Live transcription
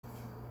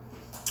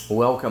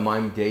Welcome,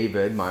 I'm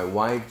David. My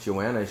wife,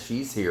 Joanna,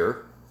 she's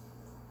here.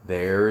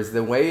 There's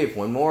the wave,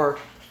 one more.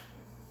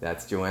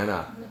 That's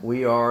Joanna.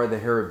 We are the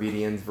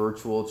Herobedians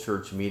Virtual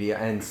Church Media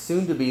and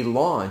soon to be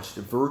launched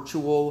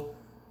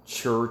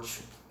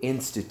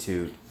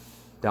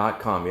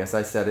virtualchurchinstitute.com. Yes,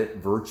 I said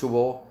it.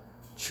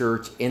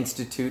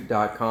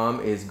 virtualchurchinstitute.com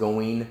is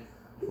going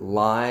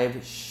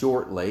live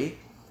shortly.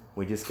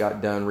 We just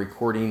got done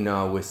recording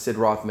with Sid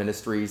Roth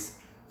Ministries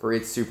for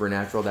It's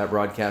Supernatural. That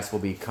broadcast will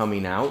be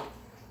coming out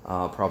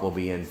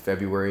probably in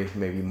February,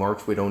 maybe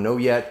March. We don't know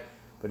yet,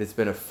 but it's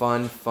been a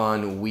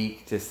fun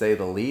week to say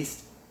the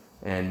least,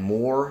 and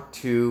more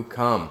to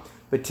come.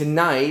 But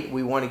tonight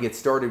we want to get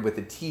started with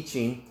a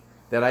teaching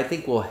that I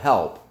think will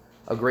help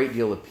a great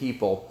deal of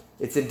people.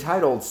 It's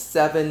entitled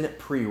 7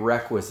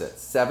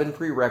 Prerequisites. 7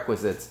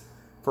 Prerequisites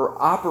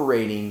for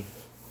operating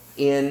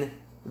in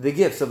the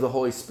gifts of the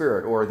Holy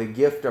Spirit, or the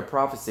gift of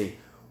prophecy.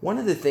 One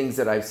of the things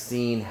that I've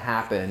seen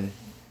happen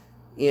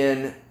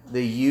in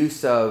the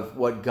use of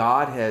what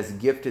God has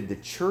gifted the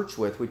church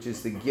with, which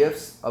is the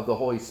gifts of the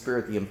Holy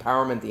Spirit, the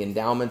empowerment, the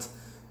endowments,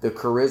 the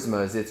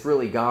charismas, it's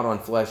really God on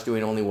flesh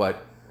doing only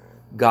what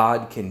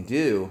God can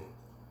do,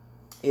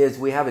 is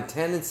we have a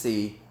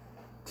tendency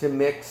to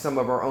mix some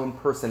of our own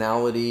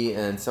personality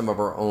and some of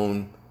our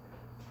own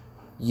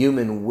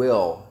human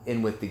will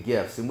in with the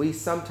gifts. And we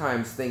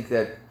sometimes think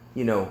that,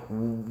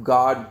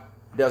 God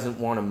doesn't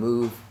want to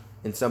move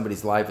in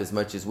somebody's life as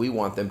much as we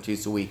want them to,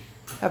 so we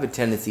have a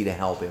tendency to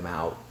help him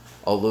out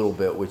a little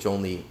bit, which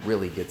only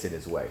really gets in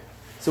his way.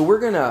 So we're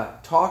going to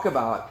talk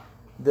about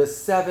the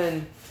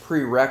 7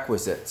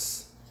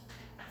 prerequisites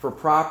for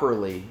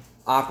properly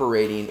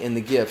operating in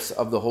the gifts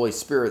of the Holy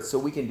Spirit so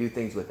we can do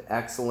things with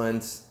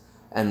excellence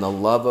and the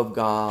love of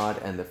God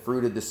and the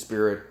fruit of the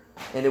Spirit,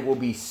 and it will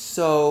be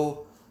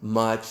so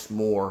much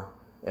more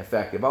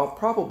effective. I'll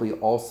probably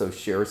also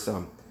share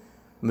some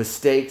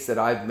mistakes that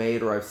I've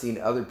made or I've seen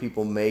other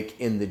people make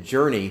in the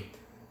journey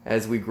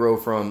as we grow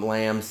from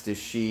lambs to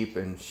sheep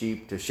and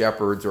sheep to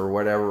shepherds or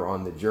whatever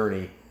on the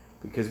journey,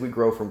 because we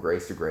grow from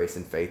grace to grace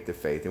and faith to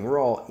faith, and we're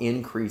all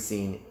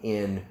increasing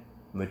in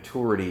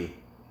maturity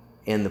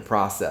in the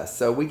process.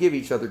 So we give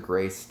each other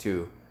grace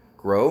to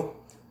grow,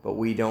 but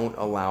we don't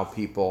allow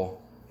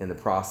people in the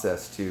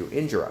process to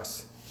injure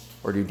us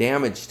or do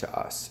damage to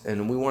us.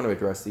 And we want to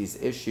address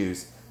these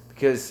issues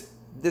because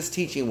this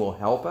teaching will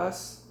help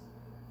us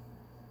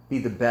be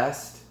the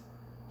best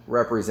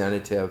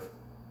representative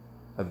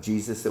of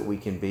Jesus that we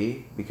can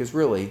be, because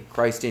really,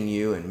 Christ in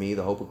you and me,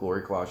 the hope of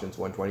glory, Colossians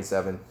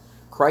 1:27,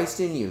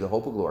 Christ in you, the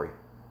hope of glory,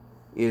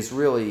 is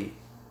really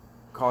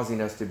causing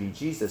us to be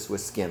Jesus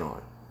with skin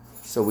on.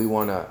 So we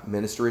want to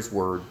minister his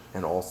word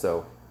and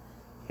also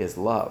his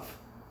love,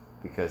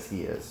 because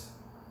he is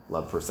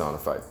love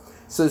personified.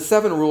 So the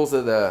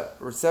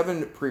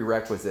 7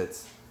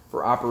 prerequisites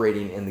for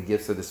operating in the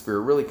gifts of the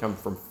Spirit really come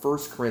from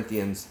 1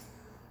 Corinthians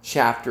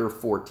chapter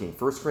 14.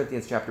 1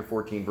 Corinthians chapter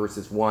 14,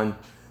 verses 1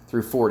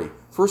 through 40.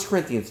 1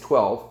 Corinthians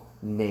 12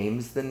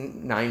 names the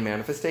 9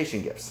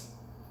 manifestation gifts.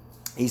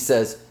 He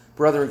says,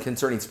 brethren,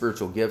 concerning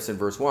spiritual gifts, in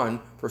verse 1,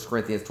 1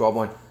 Corinthians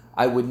 12:1,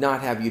 I would not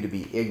have you to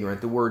be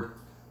ignorant. The word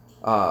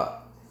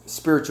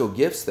spiritual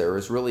gifts there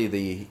is really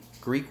the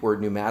Greek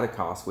word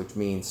pneumatikos, which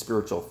means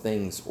spiritual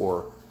things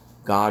or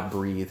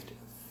God-breathed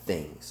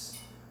things.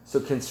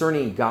 So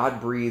concerning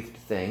God-breathed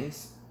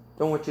things,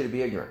 don't want you to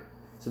be ignorant.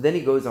 So then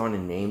he goes on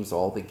and names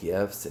all the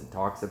gifts and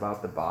talks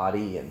about the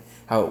body and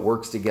how it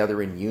works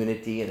together in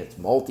unity and it's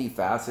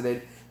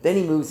multifaceted. Then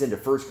he moves into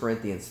 1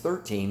 Corinthians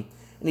 13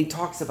 and he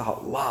talks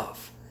about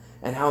love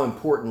and how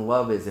important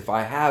love is. If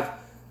I have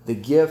the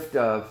gift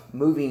of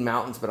moving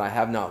mountains but I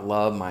have not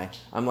love,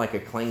 I'm like a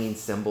clanging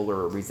cymbal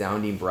or a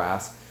resounding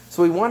brass.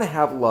 So we want to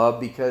have love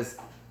because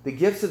the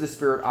gifts of the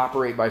Spirit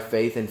operate by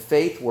faith, and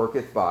faith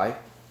worketh by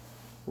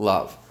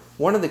love.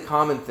 One of the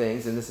common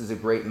things, and this is a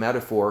great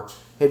metaphor,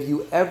 have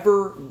you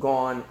ever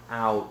gone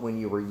out when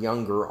you were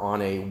younger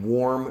on a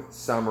warm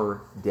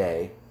summer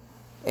day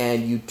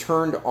and you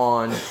turned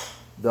on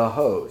the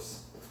hose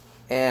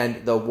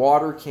and the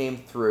water came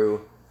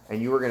through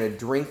and you were going to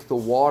drink the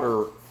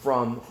water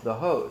from the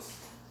hose?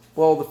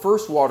 Well, the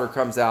first water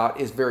comes out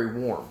is very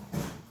warm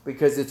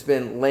because it's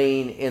been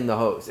laying in the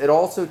hose. It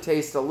also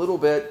tastes a little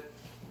bit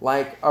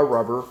like a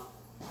rubber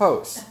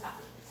hose.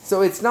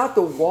 So it's not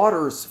the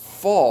water's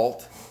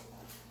fault.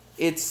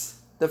 It's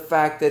the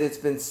fact that it's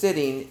been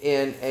sitting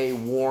in a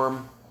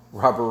warm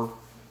rubber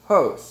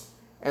hose.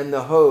 And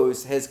the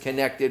hose has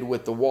connected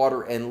with the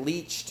water and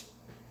leached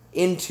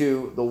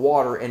into the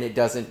water, and it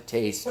doesn't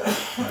taste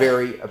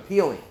very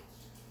appealing.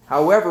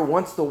 However,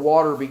 once the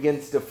water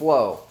begins to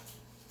flow,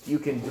 you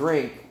can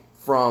drink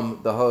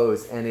from the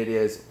hose, and it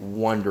is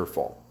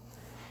wonderful.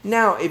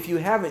 Now, if you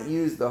haven't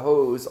used the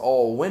hose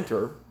all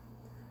winter,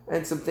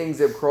 and some things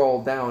have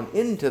crawled down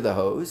into the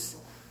hose,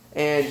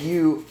 and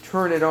you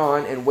turn it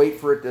on and wait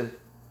for it to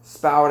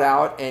spout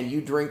out and you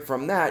drink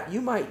from that,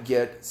 you might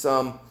get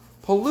some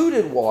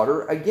polluted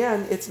water.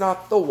 Again, it's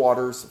not the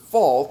water's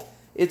fault.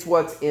 It's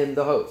what's in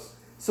the hose.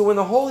 So when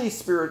the Holy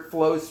Spirit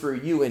flows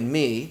through you and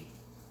me,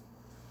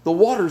 the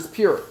water's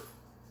pure.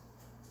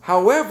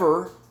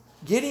 However,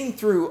 getting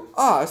through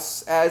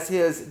us as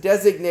his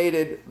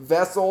designated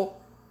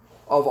vessel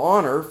of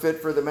honor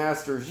fit for the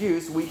master's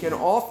use, we can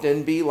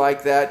often be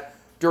like that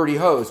dirty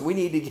hose. We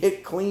need to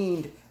get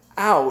cleaned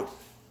out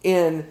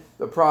in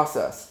the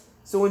process.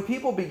 So when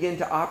people begin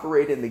to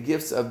operate in the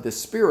gifts of the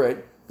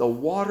Spirit, the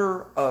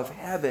water of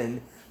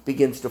heaven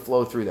begins to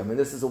flow through them. And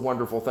this is a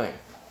wonderful thing.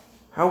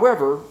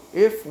 However,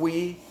 if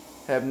we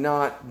have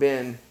not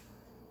been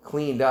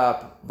cleaned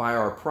up by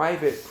our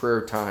private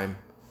prayer time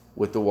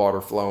with the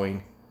water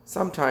flowing,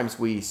 sometimes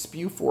we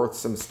spew forth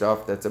some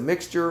stuff that's a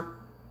mixture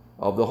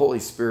of the Holy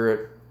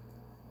Spirit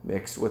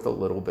mixed with a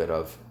little bit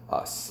of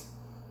us.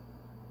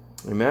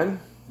 Amen?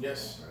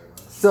 Yes.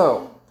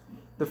 So,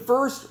 the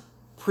first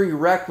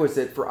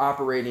prerequisite for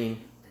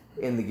operating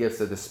in the gifts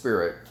of the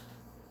Spirit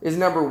is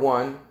number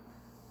one,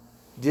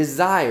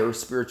 desire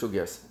spiritual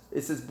gifts.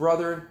 It says,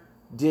 brethren,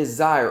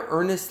 desire,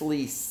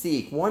 earnestly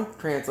seek. One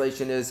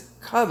translation is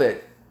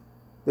covet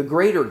the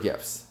greater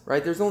gifts,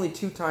 right? There's only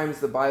 2 times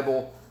the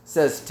Bible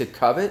says to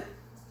covet,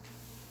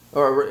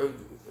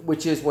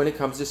 which is when it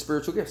comes to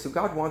spiritual gifts. So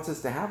God wants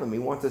us to have them. He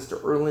wants us to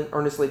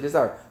earnestly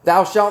desire.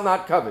 Thou shalt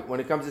not covet. When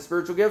it comes to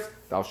spiritual gifts,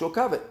 thou shalt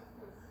covet.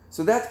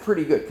 So that's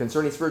pretty good.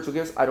 Concerning spiritual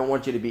gifts, I don't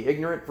want you to be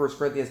ignorant. 1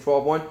 Corinthians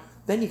 12:1.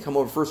 Then you come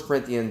over to 1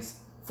 Corinthians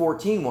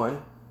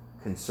 14:1.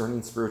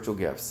 Concerning spiritual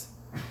gifts.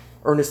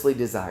 Earnestly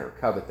desire,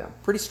 covet them.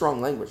 Pretty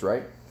strong language,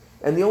 right?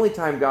 And the only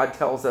time God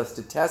tells us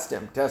to test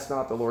him, test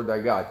not the Lord thy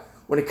God.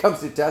 When it comes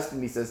to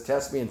testing, he says,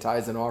 test me in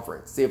tithes and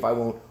offerings. See if I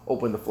won't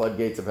open the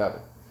floodgates of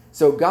heaven.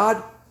 So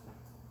God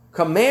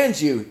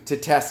commands you to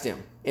test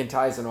him in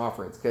tithes and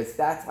offerings because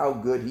that's how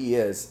good he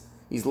is.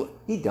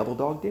 He double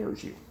dog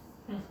dares you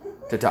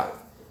to tithe.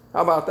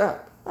 How about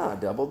that?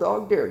 Double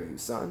dog dare you,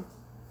 son.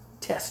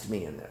 Test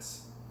me in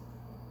this.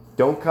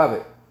 Don't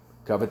covet.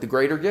 Covet the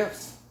greater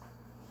gifts.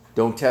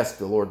 Don't test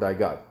the Lord thy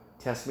God.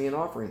 Test me in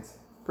offerings.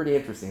 Pretty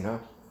interesting, huh?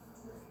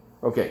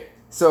 Okay,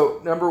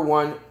 so number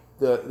one,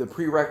 the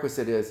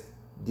prerequisite is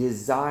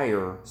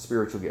desire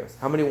spiritual gifts.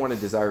 How many want to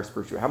desire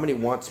spiritual gifts? How many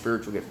want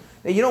spiritual gifts?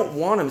 Now, you don't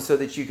want them so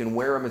that you can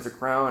wear them as a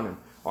crown and,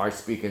 I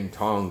speak in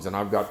tongues and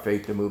I've got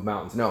faith to move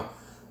mountains. No,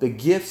 the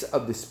gifts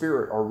of the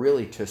Spirit are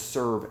really to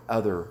serve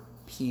other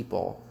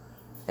people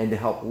and to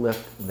help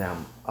lift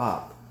them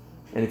up.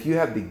 And if you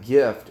have the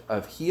gift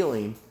of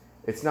healing,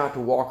 it's not to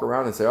walk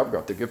around and say, I've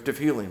got the gift of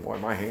healing. Boy,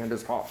 my hand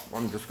is hot.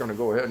 I'm just going to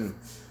go ahead and...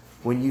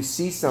 When you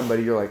see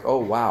somebody, you're like, oh,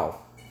 wow,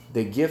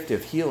 the gift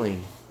of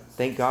healing,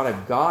 thank God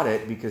I've got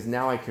it because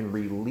now I can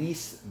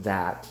release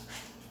that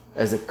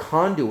as a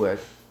conduit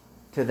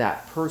to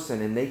that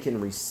person and they can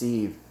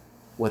receive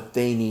what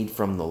they need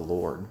from the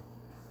Lord.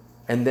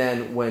 And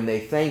then when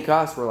they thank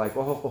us, we're like,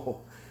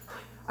 oh,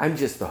 I'm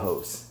just the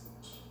hose.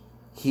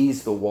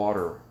 He's the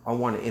water. I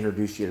want to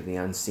introduce you to the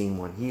unseen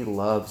one. He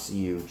loves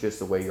you just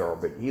the way you are,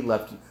 but he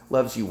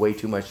loves you way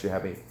too much to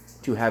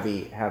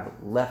have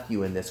left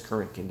you in this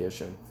current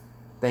condition.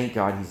 Thank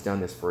God he's done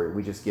this for you.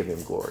 We just give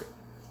him glory.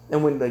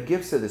 And when the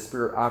gifts of the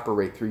Spirit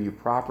operate through you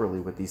properly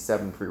with these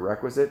 7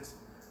 prerequisites,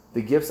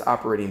 the gifts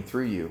operating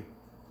through you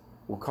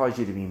will cause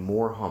you to be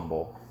more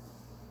humble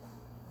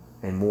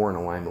and more in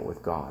alignment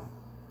with God.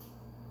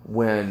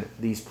 When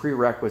these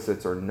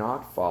prerequisites are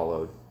not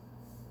followed,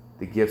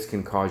 the gifts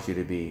can cause you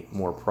to be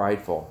more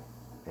prideful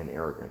and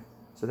arrogant.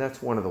 So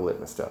that's one of the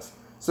litmus tests.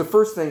 So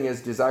first thing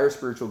is desire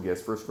spiritual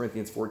gifts, 1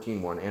 Corinthians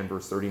 14:1 and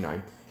verse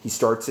 39. He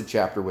starts the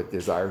chapter with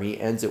desire. He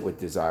ends it with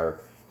desire.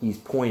 He's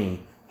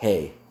pointing,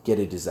 hey, get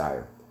a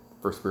desire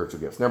for spiritual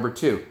gifts. Number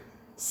 2,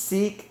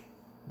 seek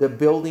the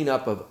building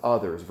up of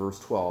others, verse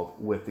 12,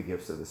 with the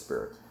gifts of the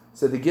Spirit.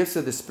 So the gifts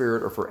of the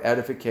Spirit are for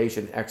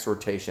edification,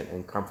 exhortation,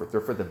 and comfort. They're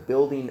for the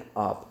building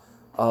up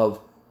of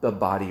the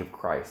body of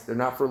Christ. They're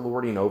not for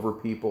lording over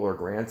people or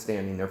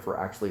grandstanding. They're for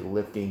actually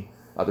lifting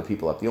other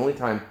people up. The only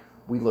time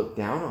we look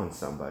down on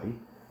somebody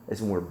is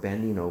when we're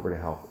bending over to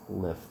help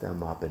lift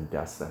them up and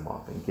dust them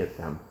off and get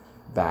them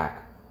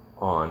back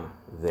on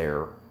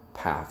their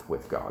path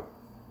with God.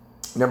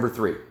 Number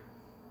 3,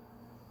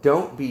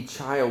 don't be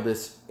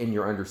childish in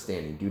your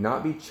understanding. Do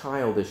not be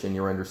childish in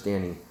your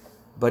understanding,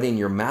 but in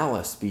your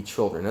malice be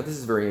children. Now this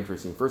is very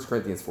interesting. 1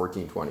 Corinthians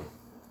 14:20.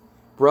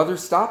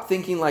 Brothers, stop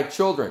thinking like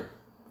children.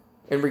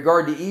 In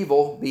regard to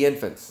evil, be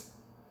infants,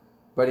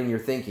 but in your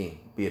thinking,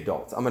 be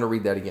adults. I'm going to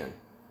read that again.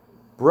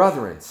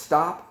 Brethren,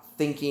 stop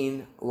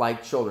thinking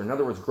like children. In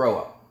other words, grow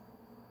up.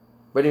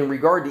 But in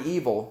regard to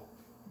evil,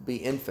 be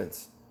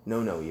infants.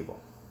 Know no evil.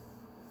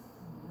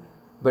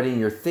 But in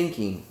your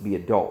thinking, be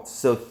adults.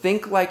 So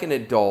think like an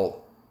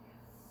adult.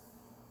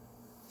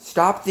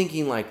 Stop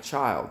thinking like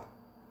child.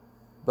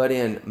 But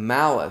in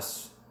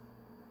malice,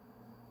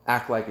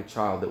 act like a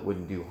child that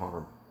wouldn't do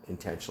harm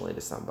intentionally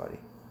to somebody.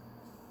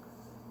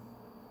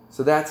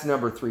 So that's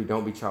number 3.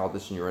 Don't be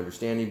childish in your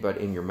understanding, but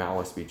in your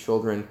malice be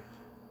children.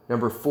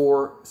 Number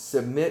 4,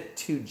 submit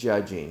to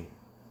judging.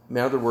 In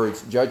other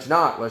words, judge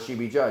not, lest ye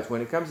be judged.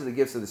 When it comes to the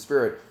gifts of the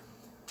Spirit,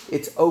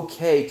 it's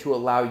okay to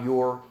allow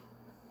your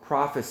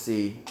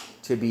prophecy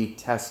to be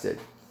tested.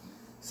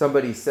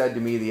 Somebody said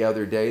to me the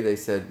other day, they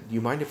said, do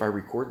you mind if I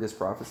record this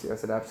prophecy? I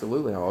said,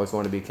 absolutely. I always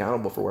want to be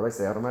accountable for what I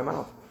say out of my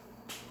mouth.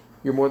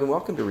 You're more than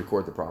welcome to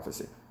record the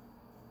prophecy.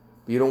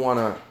 But you don't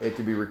want it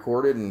to be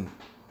recorded and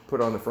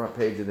put on the front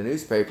page of the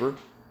newspaper.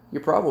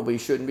 You probably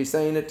shouldn't be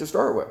saying it to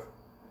start with.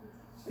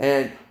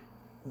 And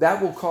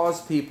that will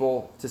cause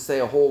people to say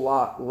a whole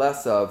lot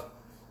less of,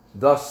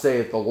 thus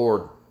saith the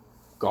Lord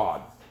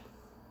God.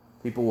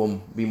 People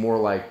will be more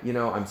like,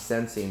 I'm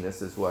sensing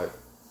this is what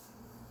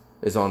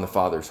is on the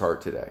Father's heart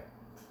today.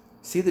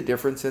 See the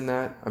difference in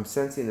that? I'm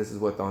sensing this is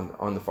what's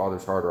on the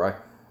Father's heart.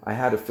 Or I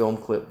had a film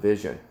clip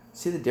vision.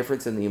 See the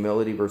difference in the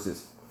humility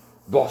versus,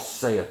 thus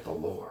saith the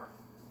Lord.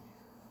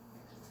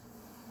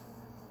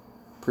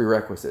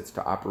 Prerequisites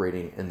to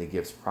operating in the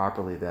gifts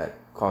properly that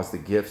cause the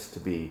gifts to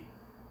be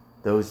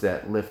those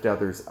that lift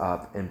others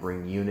up and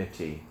bring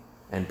unity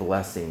and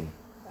blessing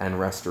and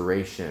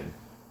restoration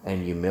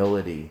and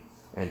humility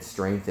and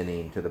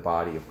strengthening to the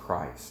body of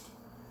Christ.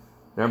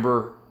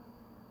 Number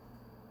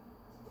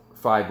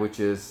 5,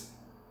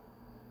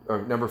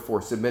 number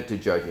 4, submit to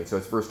judging. So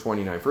it's verse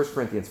 29, 1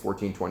 Corinthians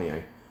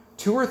 14:29.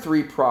 2 or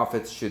 3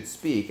 prophets should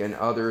speak, and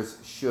others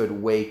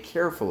should weigh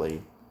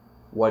carefully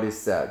what is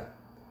said.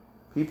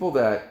 People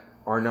that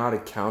are not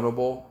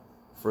accountable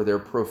for their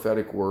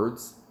prophetic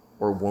words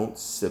or won't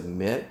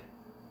submit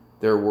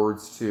their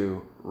words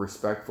to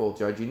respectful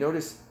judging.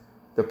 Notice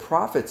the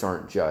prophets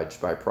aren't judged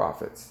by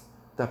prophets.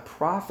 The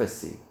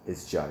prophecy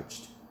is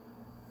judged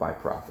by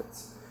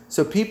prophets.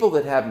 So people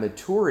that have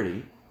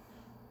maturity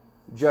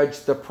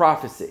judge the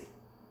prophecy.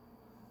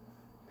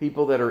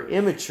 People that are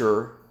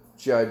immature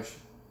judge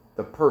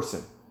the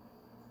person.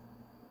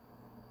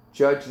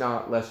 Judge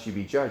not lest you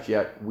be judged,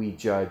 yet we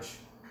judge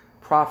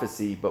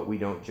prophecy, but we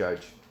don't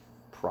judge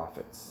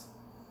prophets.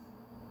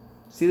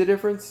 See the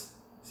difference?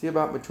 See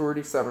about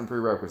maturity? 7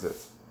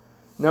 prerequisites.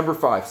 Number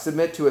 5,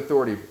 submit to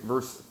authority.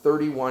 Verse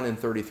 31 and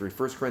 33.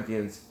 1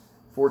 Corinthians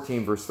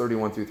 14, verse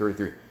 31 through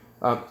 33.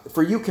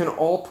 For you can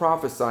all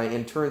prophesy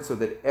in turn so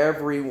that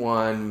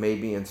everyone may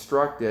be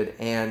instructed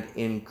and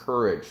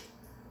encouraged.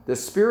 The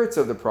spirits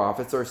of the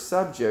prophets are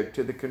subject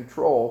to the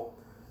control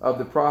of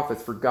the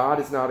prophets, for God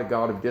is not a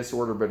God of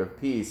disorder but of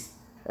peace,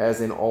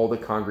 as in all the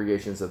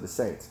congregations of the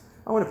saints.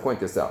 I want to point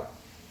this out.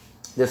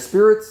 The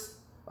spirits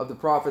of the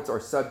prophets are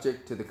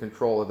subject to the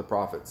control of the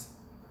prophets.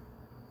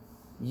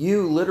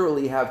 You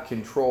literally have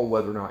control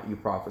whether or not you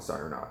prophesy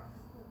or not.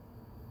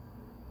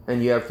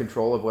 And you have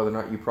control of whether or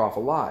not you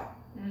prophesy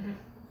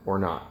or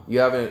not. You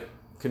have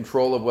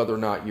control of whether or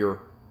not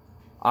you're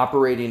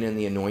operating in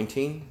the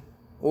anointing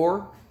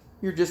or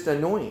you're just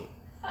annoying.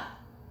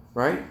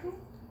 Right?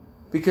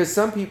 Because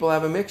some people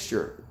have a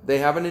mixture. They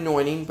have an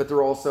anointing, but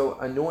they're also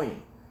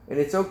annoying. And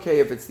it's okay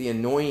if it's the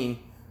annoying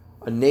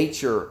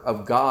nature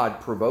of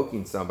God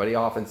provoking somebody.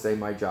 I often say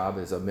my job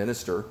as a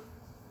minister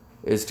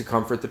is to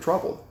comfort the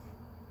troubled.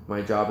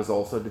 My job is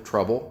also to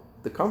trouble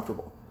the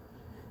comfortable.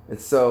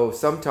 And so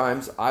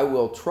sometimes I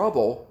will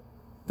trouble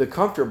the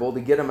comfortable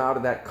to get them out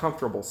of that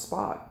comfortable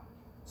spot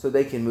so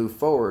they can move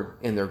forward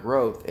in their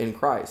growth in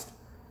Christ.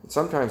 And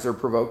sometimes they're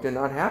provoked and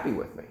not happy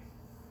with me.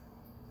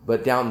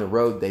 But down the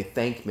road, they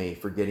thank me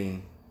for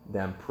getting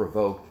them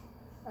provoked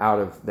out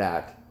of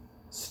that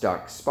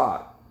stuck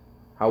spot.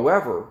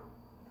 However,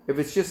 if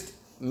it's just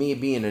me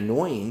being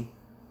annoying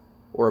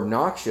or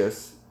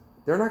obnoxious,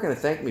 they're not going to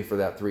thank me for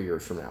that 3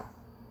 years from now,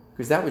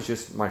 because that was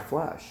just my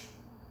flesh.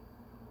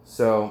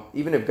 So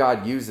even if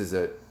God uses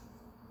it,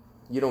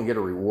 you don't get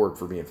a reward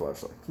for being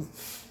fleshly.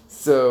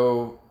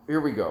 So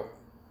here we go.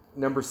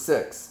 Number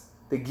 6,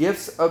 the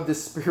gifts of the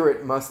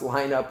Spirit must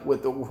line up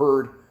with the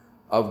Word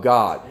of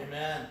God.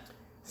 Amen.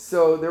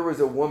 So there was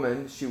a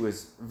woman, she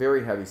was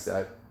very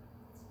heavyset,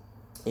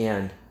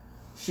 and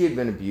she had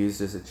been abused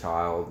as a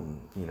child,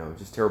 and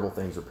just terrible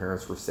things. Her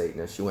parents were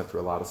Satanists. She went through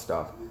a lot of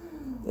stuff,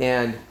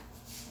 and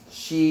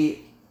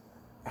she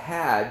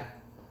had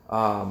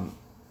a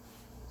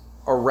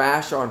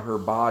rash on her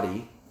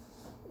body,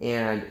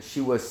 and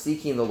she was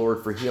seeking the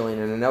Lord for healing.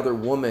 And another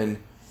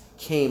woman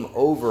came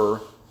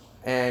over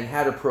and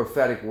had a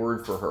prophetic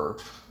word for her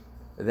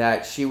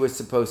that she was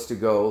supposed to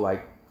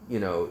go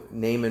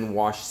Naaman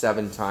washed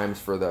 7 times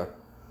for the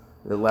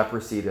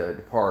leprosy to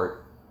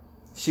depart.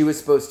 She was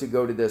supposed to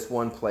go to this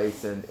one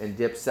place and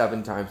dip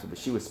 7 times, but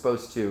she was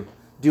supposed to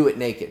do it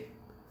naked.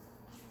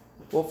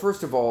 Well,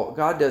 first of all,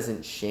 God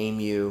doesn't shame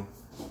you.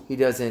 He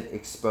doesn't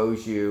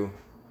expose you.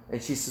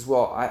 And she says,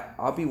 well,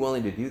 I'll be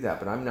willing to do that,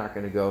 but I'm not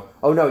going to go,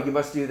 oh no, you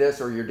must do this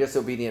or you're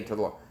disobedient to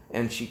the law.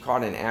 And she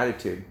caught an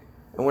attitude.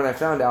 And when I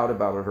found out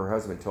about it, her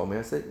husband told me,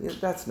 I said,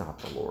 that's not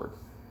the Lord.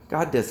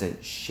 God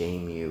doesn't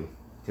shame you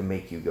to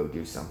make you go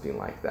do something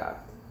like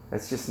that.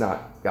 That's just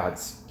not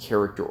God's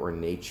character or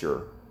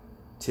nature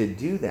to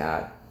do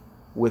that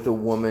with a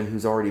woman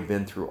who's already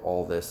been through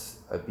all this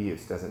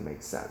abuse. Doesn't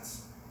make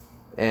sense.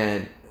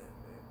 And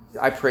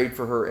I prayed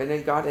for her, and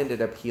then God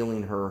ended up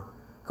healing her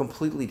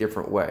completely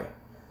different way.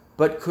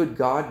 But could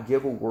God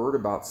give a word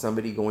about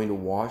somebody going to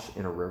wash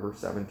in a river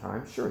 7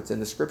 times? Sure, it's in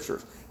the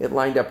scriptures. It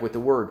lined up with the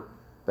word.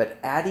 But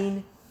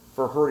adding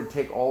for her to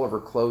take all of her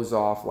clothes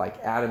off like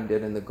Adam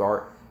did in the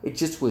garden, It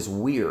just was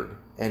weird,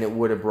 and it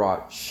would have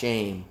brought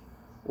shame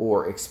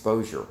or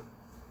exposure.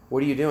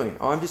 What are you doing?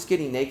 Oh, I'm just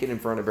getting naked in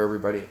front of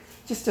everybody. It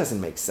just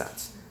doesn't make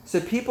sense. So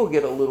people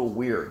get a little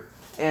weird.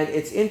 And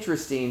it's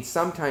interesting,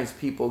 sometimes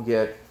people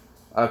get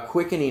a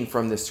quickening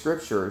from the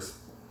scriptures,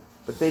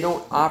 but they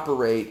don't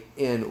operate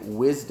in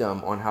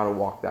wisdom on how to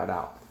walk that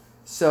out.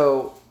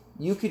 So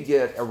you could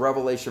get a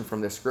revelation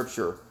from the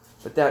scripture,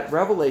 but that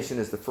revelation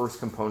is the first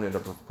component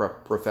of a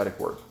prophetic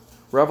word.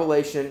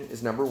 Revelation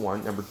is number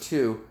one. Number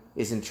two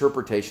is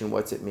interpretation.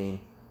 What's it mean?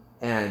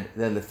 And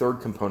then the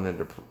third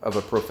component of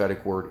a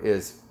prophetic word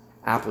is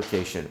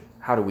application.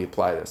 How do we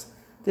apply this?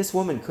 This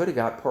woman could have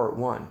got part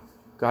one.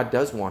 God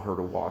does want her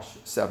to wash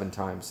 7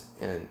 times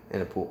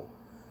in a pool.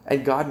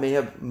 And God may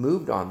have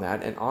moved on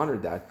that and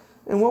honored that.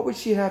 And what would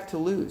she have to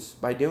lose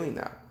by doing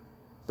that?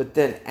 But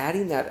then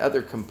adding that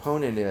other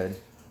component in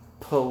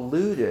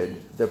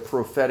polluted the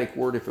prophetic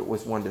word if it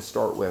was one to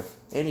start with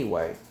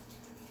anyway.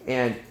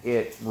 And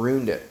it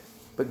ruined it.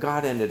 But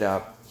God ended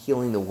up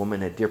healing the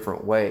woman a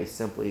different way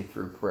simply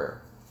through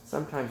prayer.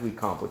 Sometimes we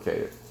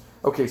complicate it.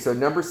 Okay, so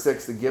number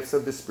 6, the gifts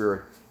of the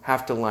Spirit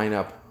have to line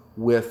up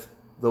with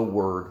the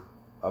Word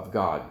of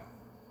God.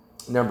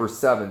 Number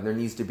 7, there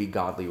needs to be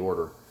godly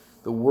order.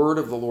 The word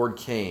of the Lord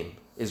came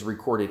is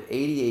recorded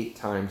 88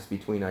 times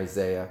between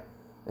Isaiah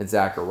and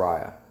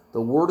Zechariah.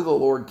 The word of the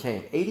Lord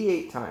came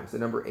 88 times. The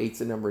number 8's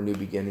the number of new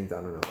beginnings.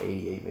 I don't know,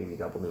 88, maybe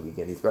double new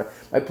beginnings. But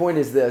my point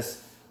is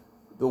this.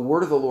 The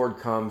word of the Lord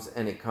comes,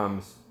 and it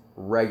comes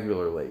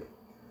regularly.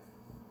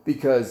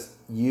 Because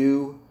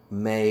you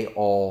may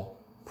all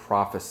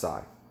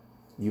prophesy.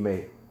 You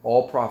may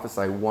all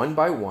prophesy one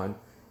by one,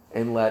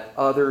 and let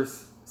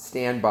others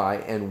stand by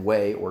and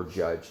weigh or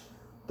judge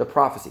the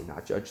prophecy.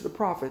 Not judge the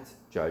prophets,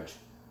 judge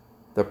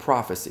the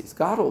prophecies.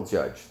 God will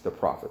judge the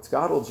prophets.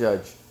 God will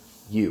judge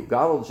you.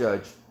 God will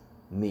judge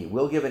me.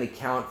 We'll give an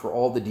account for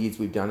all the deeds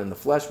we've done in the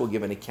flesh. We'll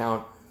give an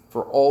account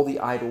for all the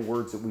idle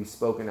words that we've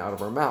spoken out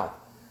of our mouth.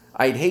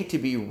 I'd hate to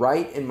be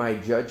right in my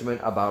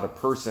judgment about a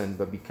person,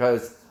 but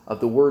because of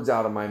the words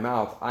out of my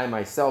mouth, I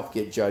myself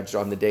get judged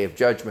on the day of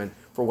judgment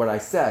for what I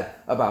said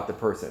about the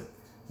person.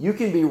 You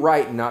can be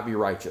right and not be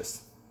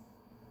righteous.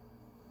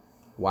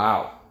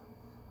 Wow.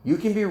 You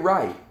can be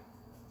right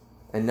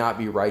and not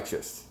be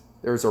righteous.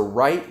 There's a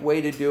right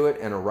way to do it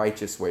and a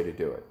righteous way to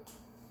do it.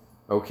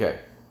 Okay.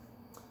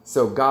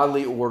 So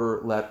godly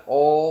order, let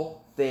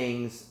all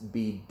things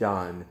be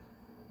done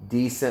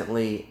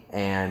decently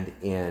and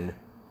in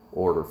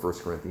order. 1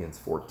 Corinthians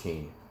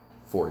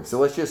 14:40. So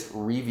let's just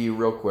review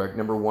real quick.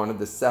 Number 1 of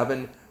the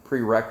 7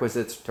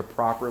 prerequisites to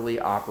properly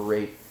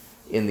operate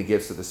in the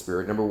gifts of the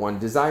Spirit. Number 1,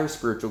 desire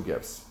spiritual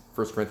gifts.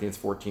 1 Corinthians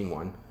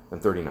 14:1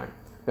 and 39.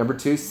 Number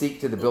 2,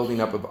 seek to the building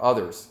up of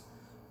others.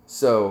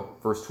 So,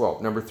 verse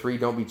 12. Number 3,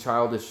 don't be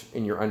childish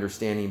in your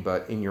understanding,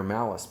 but in your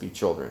malice be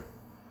children.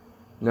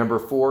 Number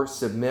 4,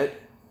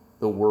 submit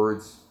the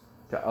words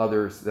to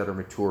others that are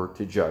mature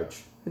to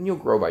judge. And you'll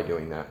grow by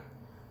doing that.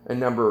 And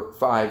number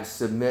 5,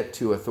 submit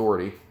to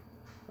authority.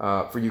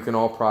 For you can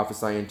all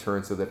prophesy in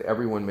turn so that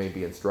everyone may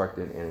be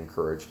instructed and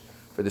encouraged.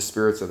 For the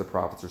spirits of the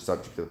prophets are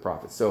subject to the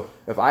prophets. So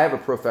if I have a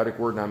prophetic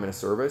word and I'm in a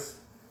service,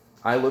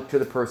 I look to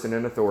the person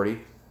in authority.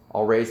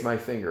 I'll raise my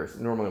fingers.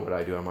 Normally what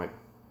I do, I'm like,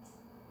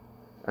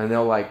 and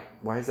they'll like,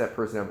 why is that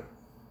person having?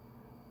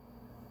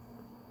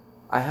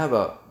 I have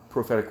a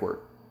prophetic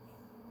word.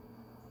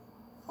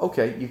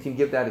 Okay, you can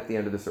give that at the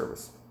end of the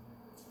service.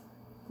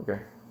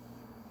 Okay.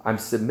 I'm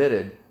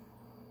submitted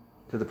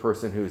to the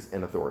person who's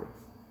in authority.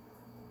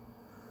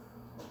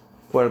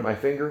 Point at my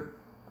finger,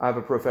 I have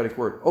a prophetic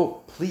word.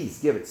 Oh, please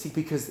give it. See,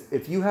 because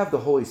if you have the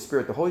Holy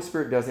Spirit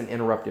doesn't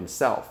interrupt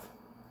himself.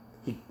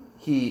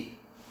 He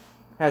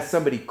has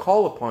somebody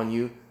call upon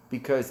you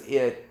because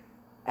it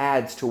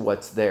adds to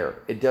what's there.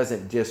 It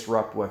doesn't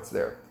disrupt what's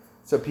there.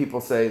 So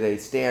people say they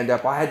stand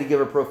up. I had to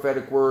give a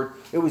prophetic word.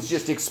 It was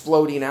just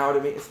exploding out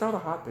of me. It's not a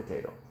hot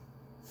potato.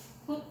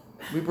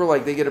 People are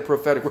like, they get a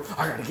prophetic word.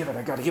 I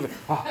got to give it.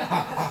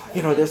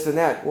 This and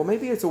that. Well,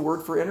 maybe it's a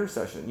word for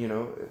intercession,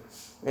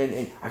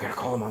 and I got to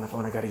call him on the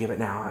phone. I got to give it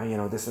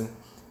now, this and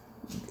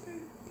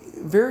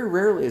very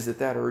rarely is it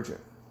that urgent.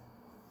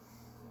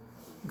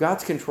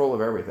 God's control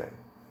of everything.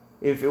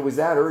 If it was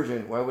that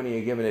urgent, why wouldn't he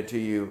have given it to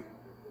you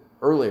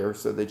earlier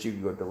so that you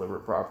could go deliver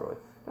it properly?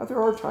 Now,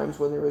 there are times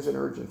when there is an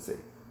urgency,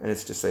 and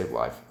it's to save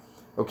life.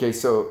 Okay,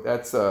 so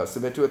that's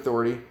submit to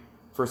authority,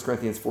 1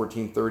 Corinthians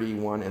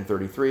 14:31 and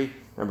 33.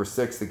 Number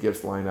 6, the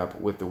gifts line up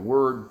with the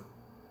word.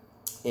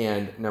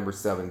 And number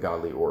 7,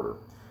 godly order.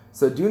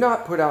 So do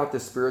not put out the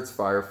Spirit's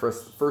fire,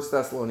 1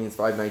 Thessalonians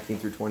 5:19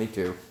 through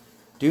 22.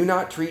 Do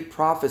not treat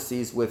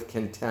prophecies with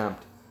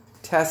contempt.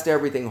 Test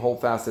everything,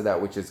 hold fast to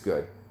that which is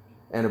good,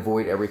 and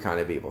avoid every kind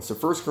of evil. So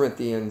 1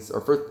 Thessalonians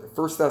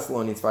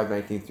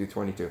 5:19 through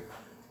 22.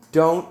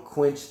 Don't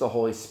quench the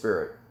Holy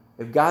Spirit.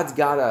 If God's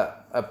got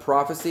a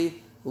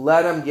prophecy,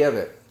 let him give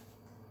it.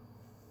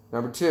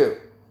 Number 2,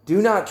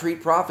 do not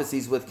treat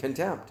prophecies with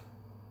contempt.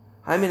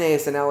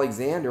 Hymenaeus and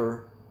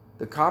Alexander,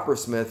 the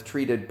coppersmith,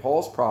 treated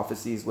Paul's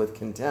prophecies with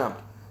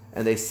contempt,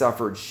 and they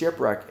suffered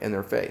shipwreck in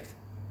their faith.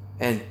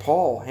 And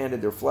Paul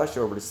handed their flesh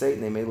over to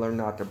Satan. They may learn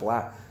not to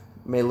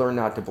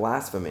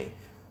blaspheme.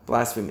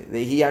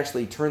 He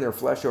actually turned their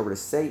flesh over to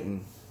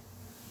Satan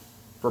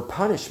for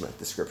punishment,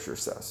 the scripture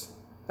says.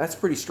 That's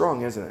pretty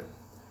strong, isn't it?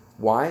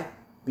 Why?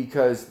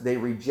 Because they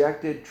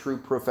rejected true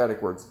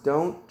prophetic words.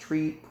 Don't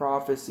treat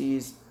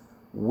prophecies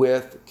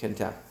with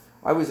contempt.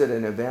 I was at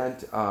an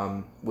event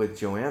with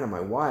Joanna, my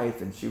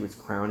wife, and she was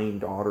crowning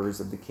daughters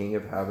of the King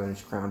of Heaven.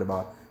 She crowned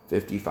about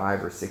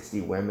 55 or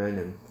 60 women.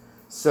 And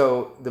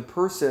so the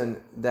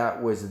person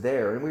that was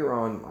there, and we were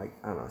on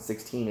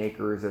 16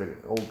 acres at an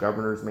old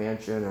governor's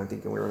mansion. I'm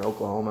thinking we were in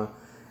Oklahoma.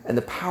 And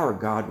the power of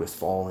God was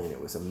falling.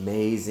 It was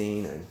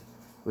amazing and it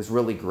was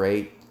really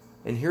great.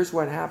 And here's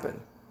what happened.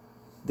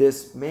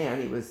 This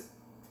man, he was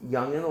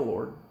young in the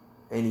Lord,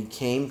 and he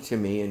came to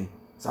me and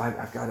said,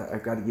 I've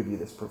got to give you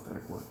this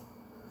prophetic word.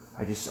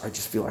 I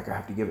just feel like I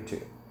have to give it to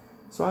you.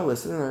 So I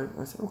listened and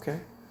I said, okay.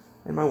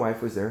 And my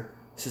wife was there.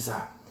 She says,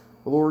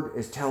 the Lord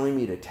is telling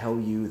me to tell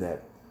you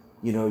that,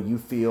 you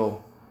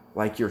feel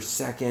like you're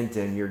second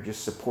and you're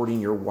just supporting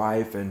your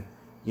wife, and,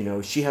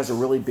 she has a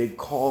really big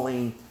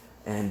calling,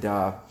 and,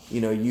 God's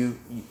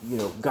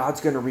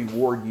going to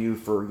reward you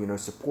for,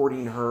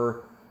 supporting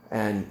her,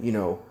 and,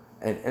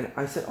 and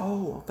I said,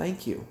 oh, well,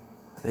 thank you.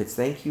 It's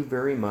thank you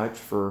very much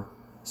for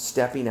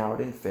stepping out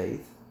in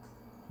faith,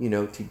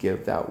 to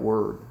give that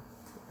word.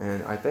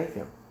 And I thank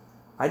him.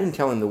 I didn't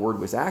tell him the word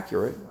was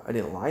accurate. I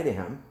didn't lie to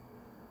him.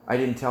 I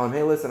didn't tell him,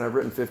 hey, listen, I've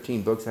written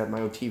 15 books, had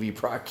my own TV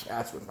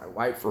broadcast with my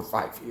wife for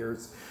 5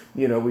 years.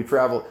 We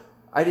traveled.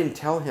 I didn't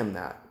tell him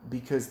that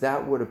because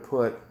that would have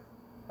put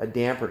a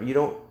damper. You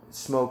don't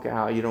smoke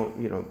out. You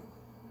don't,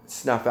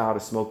 snuff out a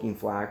smoking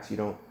flax. You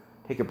don't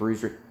take a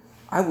bruiser.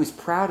 I was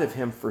proud of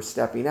him for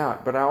stepping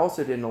out, but I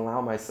also didn't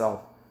allow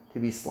myself to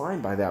be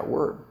slimed by that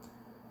word.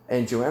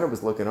 And Joanna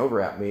was looking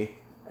over at me,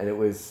 and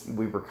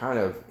we were kind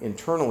of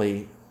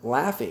internally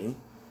laughing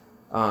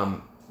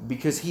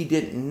because he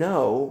didn't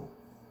know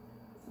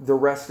the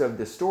rest of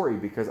the story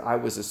because I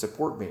was a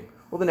support beam.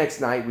 Well, the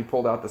next night we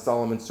pulled out the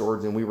Solomon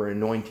swords and we were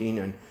anointing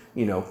and,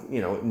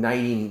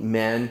 knighting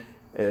men.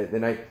 The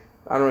night,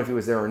 I don't know if he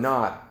was there or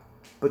not,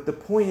 but the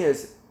point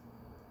is,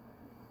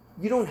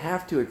 you don't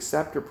have to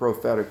accept a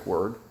prophetic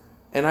word.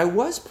 And I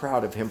was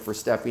proud of him for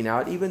stepping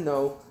out, even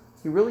though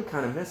he really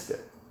kind of missed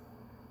it.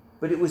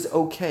 But it was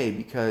okay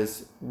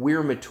because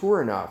we're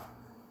mature enough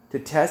to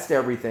test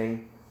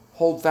everything,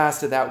 hold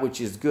fast to that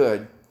which is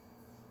good.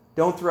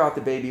 Don't throw out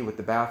the baby with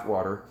the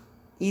bathwater.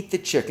 Eat the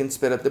chicken,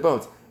 spit up the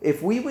bones.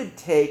 If we would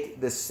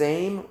take the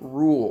same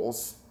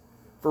rules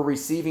for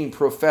receiving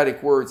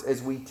prophetic words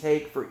as we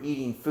take for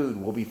eating food,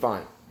 we'll be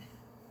fine.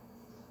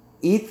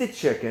 Eat the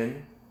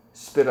chicken,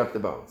 spit up the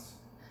bones.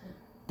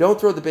 Don't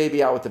throw the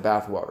baby out with the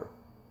bathwater.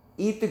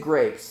 Eat the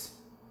grapes,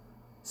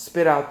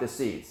 spit out the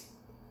seeds.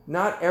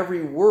 Not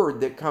every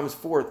word that comes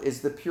forth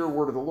is the pure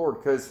word of the Lord,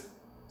 because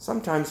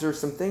sometimes there's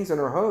some things in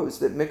our hose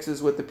that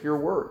mixes with the pure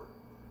word.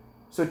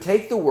 So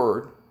take the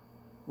word,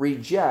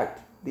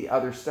 reject the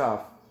other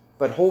stuff,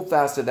 but hold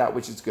fast to that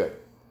which is good.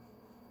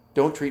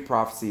 Don't treat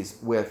prophecies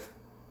with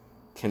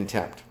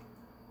contempt.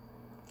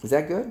 Is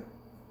that good?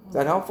 Is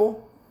that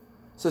helpful?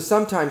 So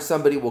sometimes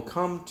somebody will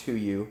come to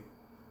you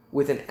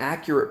with an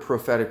accurate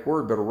prophetic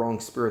word, but a wrong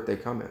spirit they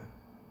come in.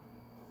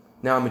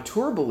 Now, a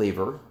mature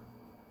believer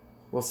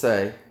will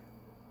say,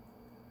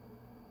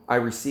 I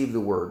receive the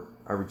word.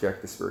 I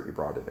reject the spirit you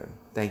brought it in.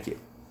 Thank you.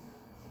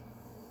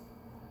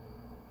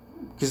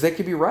 Because they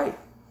could be right,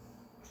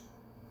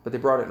 but they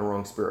brought it in the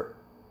wrong spirit.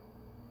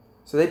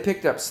 So they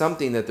picked up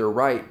something that they're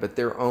right, but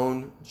their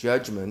own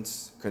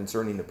judgments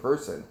concerning the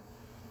person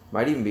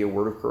might even be a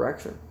word of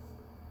correction.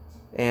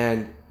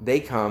 And they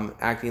come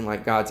acting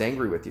like God's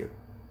angry with you.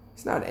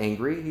 He's not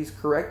angry. He's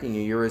correcting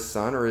you. You're his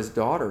son or his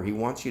daughter. He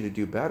wants you to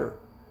do better.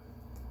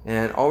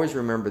 And always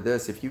remember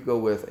this, if you go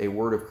with a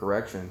word of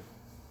correction,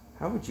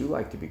 how would you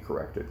like to be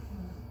corrected?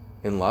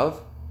 In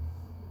love?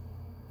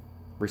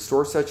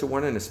 Restore such a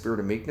one in a spirit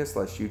of meekness,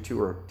 lest you too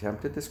are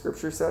tempted, the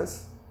scripture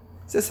says.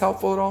 Is this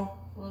helpful at all?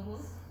 Mm-hmm.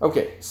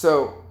 Okay,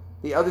 so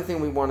the other thing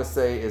we want to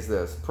say is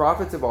this.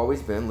 Prophets have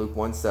always been, Luke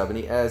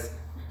 1:70, as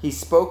he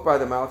spoke by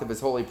the mouth of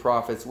his holy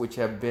prophets, which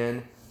have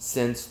been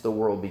since the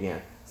world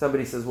began.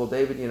 Somebody says, well,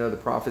 David, the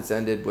prophets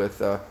ended with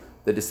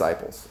the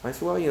disciples. I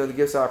said, well, the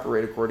gifts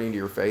operate according to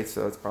your faith,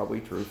 so that's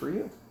probably true for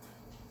you.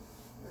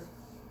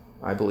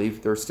 I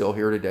believe they're still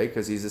here today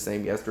because he's the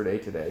same yesterday,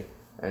 today,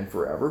 and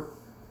forever.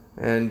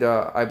 And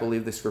I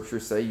believe the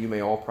scriptures say you may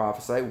all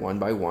prophesy one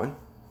by one,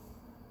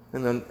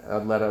 and then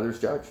let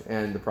others judge.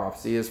 And the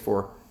prophecy is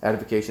for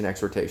edification,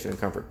 exhortation, and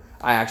comfort.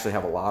 I actually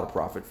have a lot of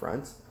prophet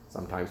friends.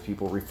 Sometimes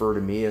people refer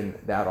to me in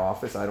that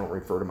office. I don't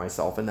refer to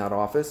myself in that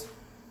office.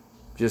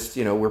 Just,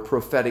 we're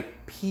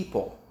prophetic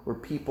people. We're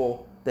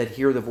people that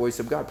hear the voice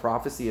of God.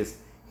 Prophecy is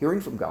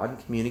hearing from God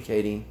and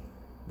communicating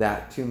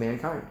that to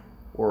mankind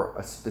or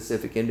a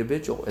specific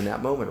individual in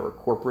that moment or a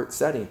corporate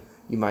setting.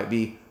 You might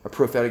be a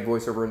prophetic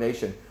voice over a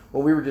nation.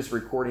 When we were just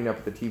recording up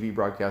at the TV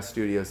broadcast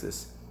studios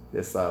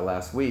this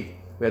last week,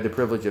 we had the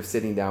privilege of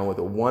sitting down with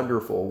a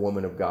wonderful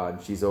woman of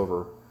God. She's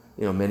over,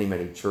 many,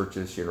 many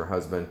churches, she and her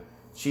husband.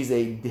 She's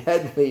a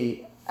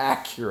deadly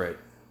accurate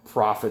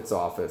prophet's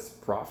office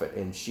prophet,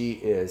 and she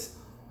is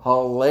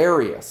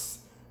hilarious.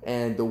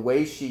 And the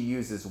way she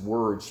uses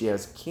words, she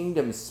has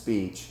kingdom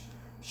speech.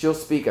 She'll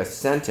speak a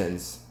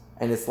sentence,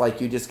 and it's like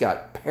you just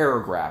got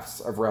paragraphs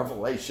of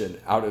revelation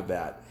out of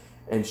that.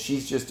 And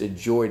she's just a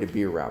joy to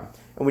be around.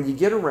 And when you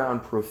get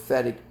around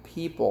prophetic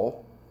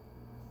people,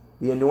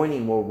 the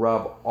anointing will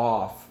rub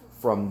off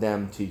from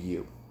them to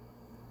you.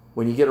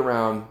 When you get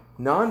around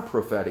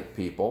non-prophetic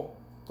people,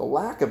 the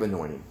lack of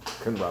anointing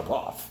can rub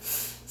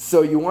off.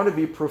 So you want to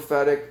be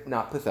prophetic,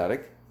 not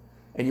pathetic.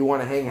 And you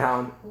want to hang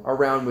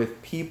around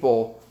with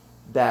people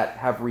that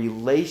have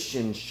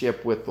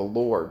relationship with the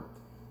Lord.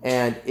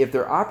 And if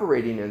they're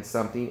operating in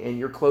something and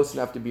you're close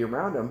enough to be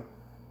around them,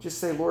 just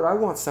say, Lord, I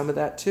want some of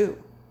that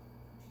too.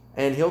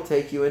 And he'll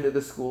take you into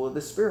the school of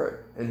the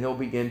Spirit. And he'll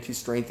begin to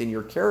strengthen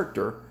your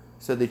character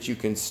so that you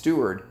can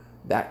steward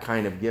that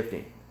kind of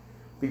gifting.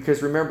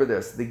 Because remember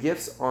this, the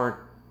gifts aren't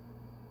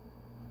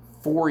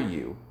for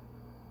you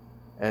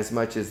as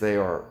much as they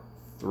are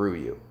through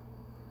you.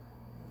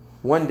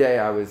 One day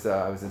I was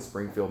in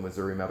Springfield,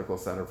 Missouri Medical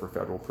Center for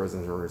Federal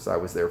Prisoners. I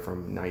was there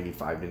from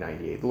 95 to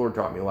 98. The Lord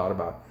taught me a lot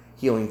about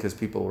healing because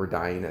people were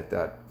dying at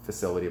that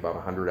facility, about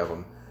 100 of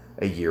them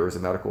a year. It was a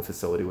medical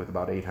facility with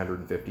about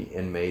 850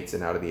 inmates,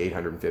 and out of the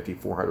 850,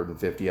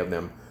 450 of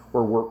them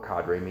were work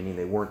cadre, meaning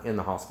they weren't in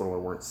the hospital or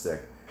weren't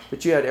sick.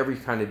 But you had every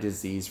kind of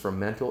disease, from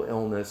mental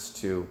illness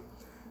to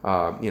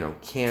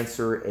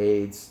cancer,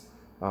 AIDS,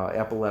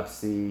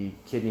 epilepsy,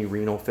 kidney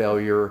renal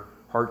failure,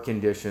 heart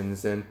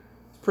conditions, and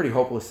pretty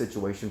hopeless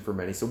situation for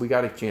many. So we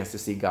got a chance to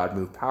see God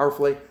move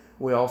powerfully.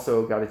 We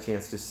also got a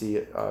chance to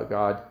see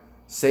God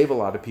save a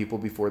lot of people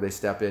before they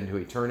step into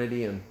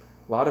eternity. And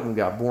a lot of them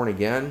got born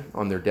again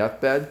on their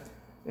deathbed.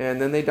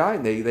 And then they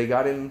died. They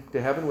got into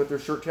heaven with their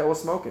shirt tail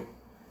smoking.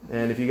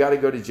 And if you got to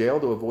go to jail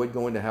to avoid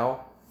going to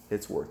hell,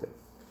 it's worth it.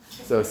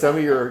 So some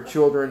of your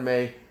children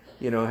may,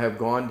 have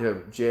gone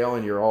to jail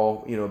and you're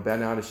all,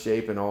 bent out of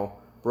shape and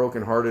all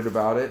brokenhearted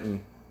about it.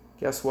 And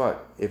guess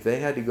what? If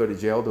they had to go to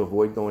jail to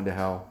avoid going to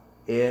hell,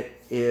 it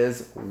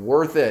is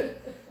worth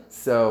it.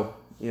 So,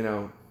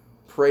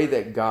 pray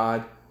that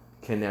God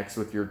connects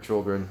with your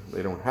children.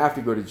 They don't have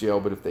to go to jail,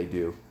 but if they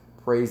do,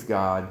 praise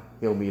God,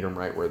 he'll meet them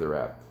right where they're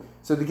at.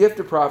 So the gift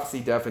of prophecy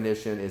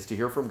definition is to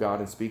hear from God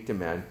and speak to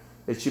men.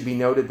 It should be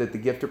noted that the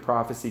gift of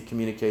prophecy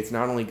communicates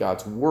not only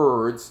God's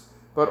words,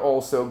 but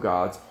also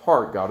God's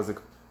heart. God is a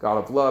God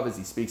of love. As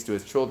he speaks to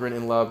his children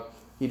in love,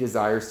 he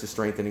desires to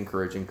strengthen,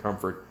 encourage, and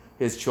comfort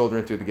his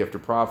children through the gift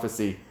of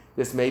prophecy.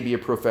 This may be a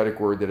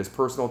prophetic word that is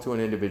personal to an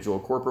individual, a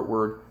corporate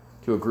word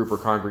to a group or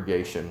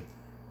congregation,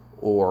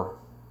 or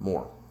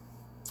more.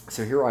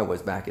 So here I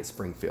was back at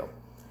Springfield,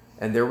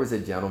 and there was a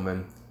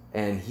gentleman,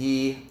 and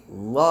he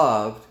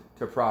loved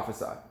to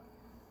prophesy.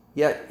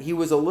 Yet he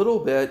was a little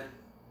bit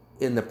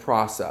in the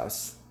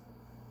process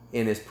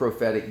in his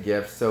prophetic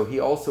gifts, so he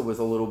also was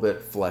a little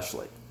bit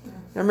fleshly.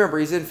 Now remember,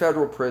 he's in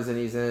federal prison,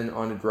 he's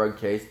on a drug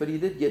case, but he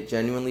did get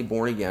genuinely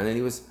born again, and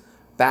he was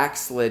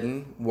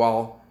backslidden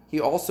while he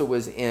also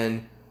was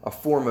in a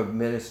form of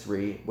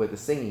ministry with a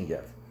singing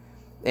gift.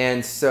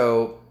 And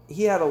so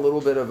he had a little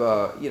bit of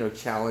a,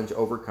 challenge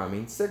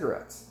overcoming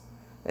cigarettes.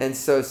 And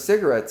so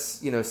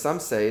cigarettes, some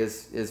say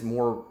is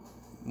more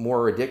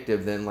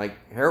addictive than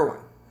like heroin.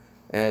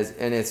 And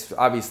it's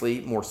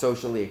obviously more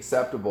socially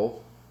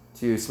acceptable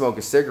to smoke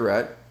a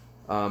cigarette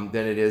than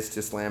it is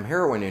to slam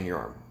heroin in your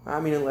arm. I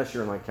mean, unless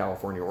you're in like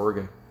California,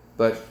 Oregon.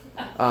 But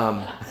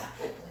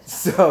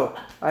so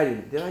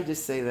did I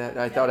just say that?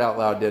 I thought out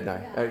loud, didn't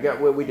I?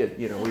 We did.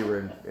 We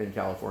were in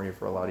California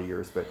for a lot of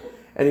years. But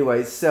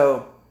anyway,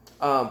 so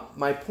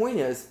my point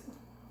is,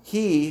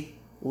 he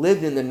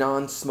lived in the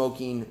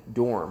non-smoking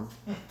dorm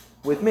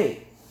with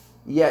me.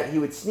 Yet he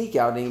would sneak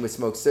out and he would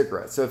smoke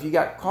cigarettes. So if you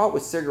got caught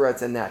with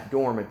cigarettes in that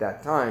dorm at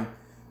that time,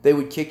 they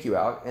would kick you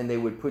out and they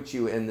would put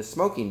you in the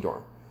smoking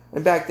dorm.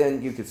 And back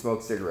then you could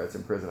smoke cigarettes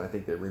in prison. I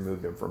think they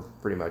removed them from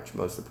pretty much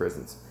most of the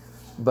prisons.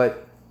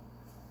 But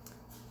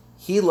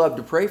he loved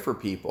to pray for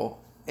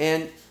people.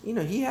 And,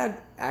 he had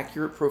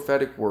accurate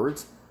prophetic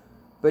words,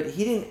 but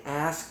he didn't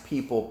ask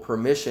people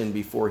permission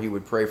before he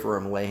would pray for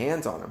them, lay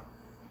hands on them.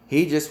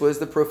 He just was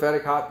the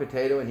prophetic hot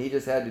potato and he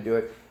just had to do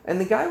it. And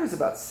the guy was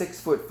about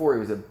 6'4". He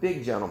was a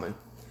big gentleman.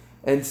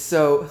 And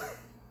so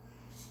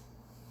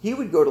he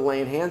would go to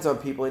laying hands on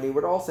people, and he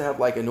would also have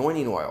like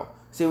anointing oil.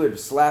 So he would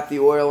slap the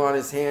oil on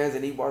his hands,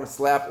 and he'd want to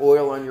slap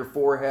oil on your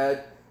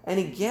forehead. And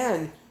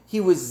again, he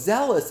was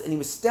zealous, and he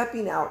was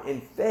stepping out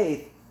in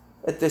faith.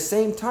 At the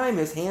same time,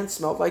 his hands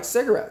smelled like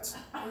cigarettes.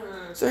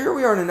 So here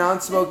we are in a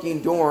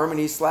non-smoking dorm, and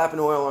he's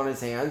slapping oil on his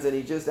hands, and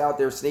he's just out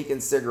there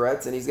sneaking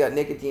cigarettes, and he's got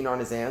nicotine on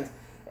his hands.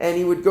 And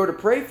he would go to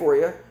pray for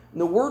you,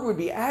 and the word would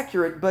be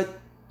accurate, but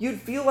you'd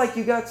feel like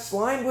you got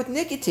slimed with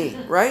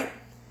nicotine, right?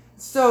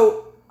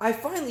 So I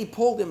finally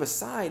pulled him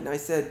aside, and I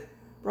said,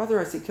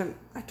 brother, can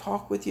I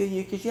talk with you?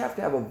 Because you have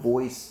to have a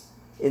voice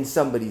in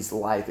somebody's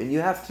life, and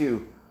you have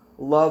to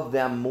love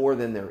them more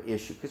than their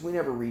issue, because we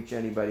never reach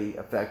anybody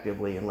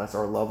effectively unless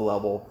our love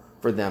level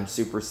for them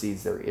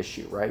supersedes their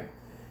issue, right?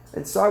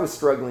 And so I was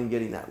struggling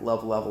getting that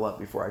love level up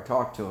before I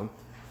talked to him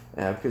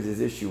because his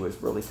issue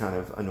was really kind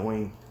of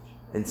annoying.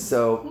 And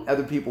so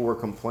other people were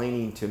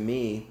complaining to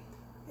me,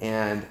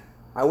 and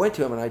I went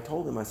to him and I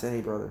told him, I said,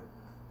 hey, brother,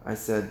 I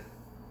said,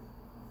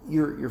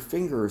 your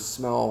fingers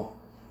smell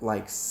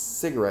like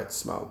cigarette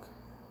smoke,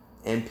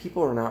 and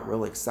people are not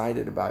real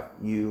excited about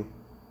you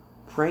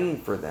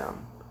praying for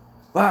them.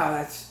 Wow,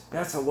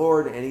 that's the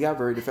Lord. And he got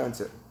very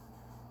defensive.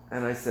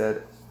 And I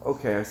said,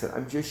 okay, I said,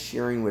 I'm just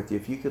sharing with you.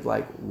 If you could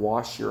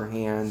wash your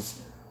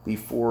hands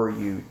before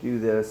you do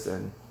this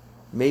and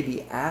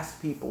maybe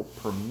ask people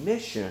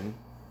permission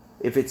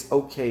if it's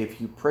okay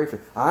if you pray for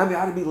them. I'm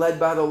got to be led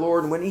by the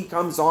Lord, and when he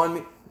comes on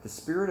me, the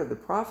spirit of the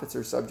prophets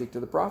are subject to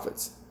the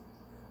prophets.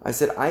 I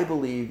said, I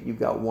believe you've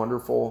got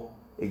wonderful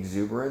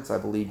exuberance. I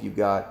believe you've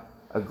got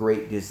a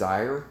great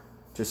desire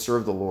to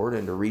serve the Lord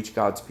and to reach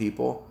God's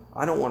people.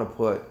 I don't want to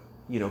put,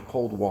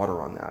 cold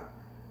water on that.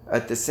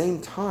 At the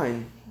same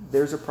time,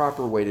 there's a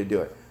proper way to do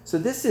it. So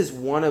this is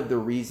one of the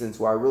reasons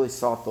why I really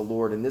sought the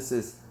Lord, and this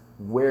is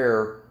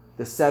where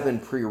the 7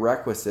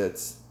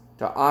 prerequisites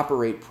to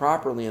operate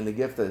properly in the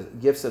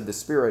gifts of the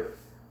Spirit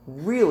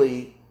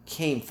really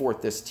came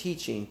forth. This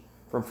teaching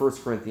from 1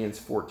 Corinthians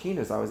 14,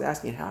 as I was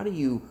asking, how do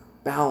you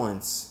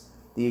balance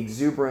the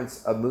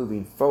exuberance of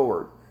moving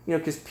forward?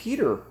 Because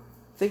Peter,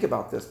 think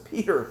about this,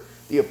 Peter,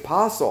 the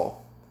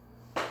apostle,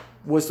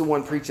 was the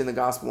one preaching the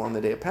gospel on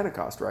the day of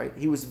Pentecost, right?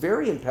 He was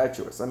very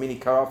impetuous. I mean, he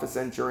cut off a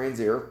centurion's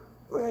ear,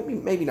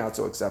 maybe not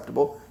so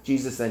acceptable.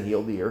 Jesus then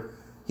healed the ear.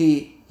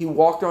 He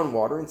walked on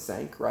water and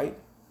sank, right?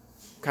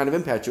 Kind of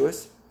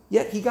impetuous.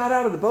 Yet he got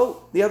out of the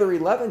boat. The other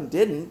 11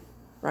 didn't,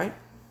 right?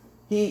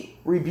 He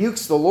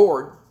rebukes the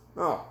Lord.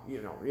 Oh,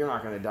 you're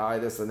not going to die,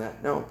 this and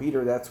that. No,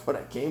 Peter, that's what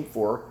I came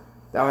for.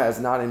 Thou hast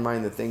not in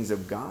mind the things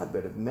of God,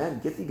 but of men.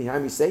 Get thee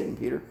behind me, Satan,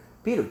 Peter.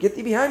 Peter, get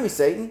thee behind me,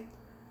 Satan.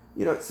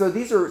 So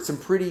these are some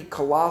pretty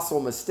colossal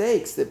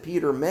mistakes that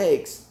Peter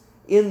makes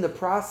in the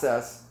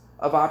process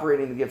of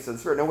operating the gifts of the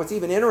Spirit. Now, what's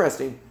even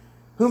interesting,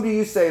 whom do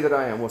you say that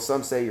I am? Well,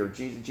 some say you're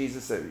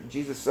Jesus.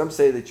 Some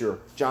say that you're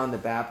John the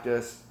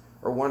Baptist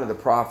or one of the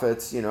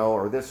prophets,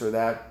 or this or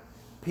that.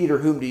 Peter,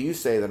 whom do you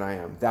say that I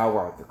am? Thou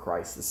art the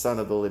Christ, the Son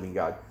of the living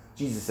God.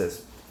 Jesus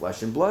says,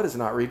 flesh and blood has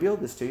not revealed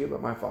this to you, but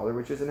my Father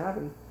which is in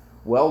heaven.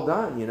 Well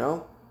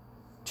done,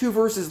 2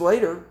 verses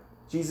later,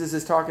 Jesus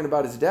is talking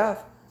about his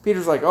death.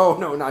 Peter's like, oh,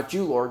 no, not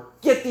you, Lord.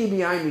 Get thee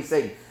behind me,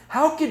 Satan.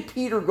 How could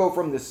Peter go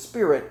from the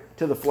spirit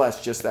to the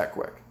flesh just that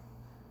quick?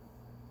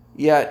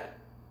 Yet,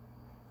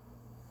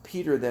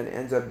 Peter then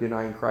ends up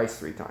denying Christ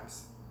 3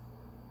 times.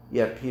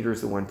 Yet,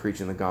 Peter's the one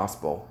preaching the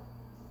gospel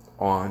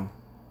on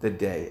the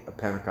day of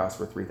Pentecost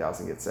where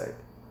 3,000 get saved.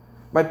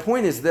 My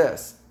point is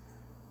this.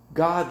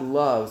 God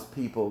loves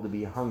people to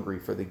be hungry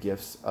for the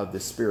gifts of the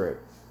Spirit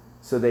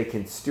so they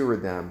can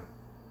steward them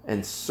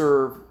and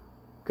serve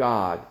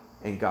God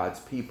and God's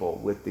people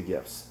with the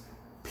gifts.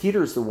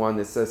 Peter's the one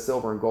that says,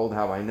 silver and gold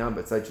have I none,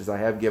 but such as I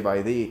have give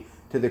I thee,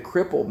 to the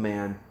crippled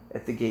man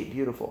at the gate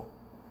beautiful.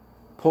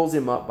 Pulls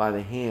him up by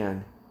the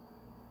hand,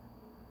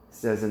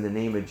 says, in the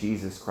name of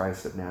Jesus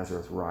Christ of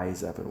Nazareth,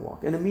 rise up and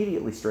walk. And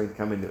immediately strength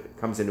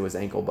comes into his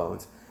ankle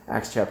bones.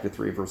 Acts chapter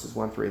 3, verses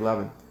 1 through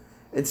 11.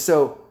 And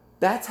so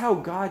that's how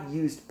God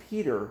used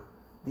Peter,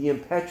 the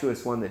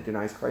impetuous one that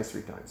denies Christ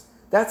 3 times.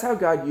 That's how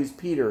God used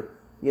Peter,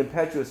 the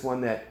impetuous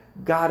one that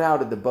got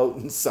out of the boat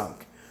and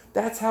sunk.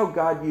 That's how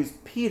God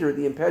used Peter,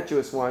 the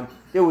impetuous one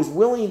that was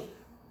willing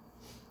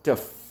to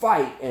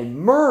fight and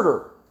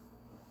murder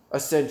a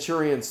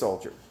centurion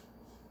soldier.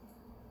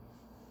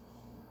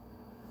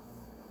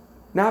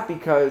 Not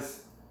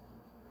because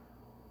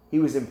he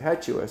was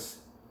impetuous,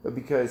 but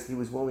because he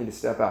was willing to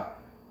step out.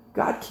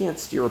 God can't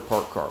steer a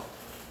parked car.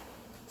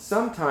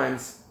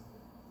 Sometimes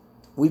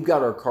we've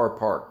got our car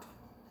parked,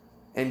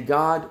 and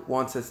God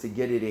wants us to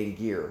get it in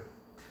gear.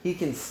 He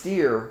can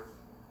steer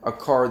a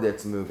car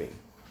that's moving.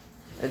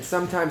 And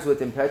sometimes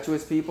with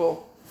impetuous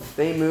people,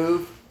 they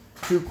move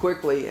too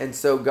quickly, and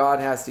so God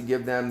has to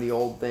give them the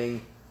old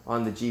thing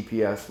on the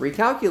GPS.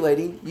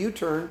 Recalculating,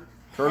 U-turn,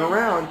 turn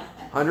around,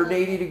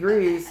 180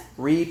 degrees,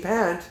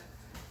 repent.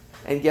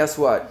 And guess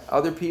what?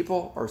 Other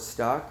people are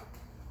stuck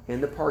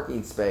in the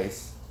parking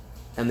space,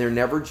 and they're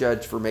never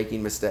judged for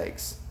making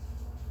mistakes.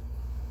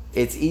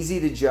 It's easy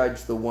to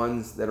judge the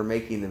ones that are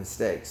making the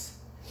mistakes.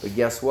 But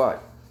guess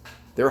what?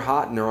 They're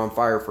hot and they're on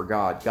fire for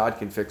God. God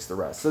can fix the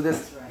rest. So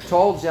this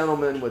tall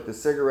gentleman with the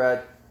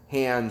cigarette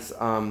hands,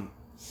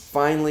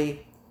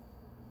 finally,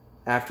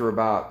 after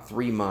about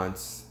 3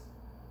 months,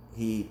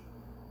 he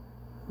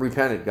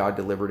repented. God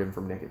delivered him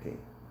from nicotine.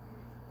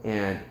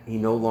 And he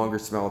no longer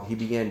smelled. He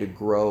began to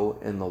grow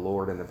in the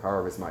Lord and the power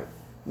of his might.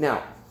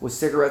 Now, was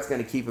cigarettes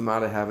going to keep him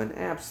out of heaven?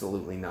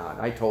 Absolutely not.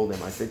 I told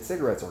him, I said,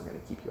 cigarettes aren't going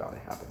to keep you out of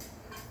heaven.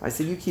 I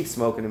said, you keep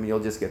smoking them and you'll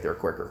just get there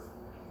quicker.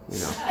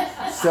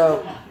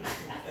 So,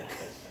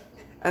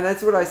 and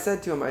that's what I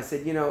said to him. I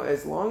said,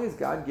 as long as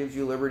God gives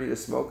you liberty to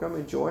smoke them,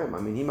 enjoy them. I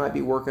mean, he might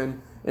be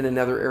working in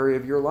another area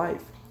of your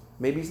life.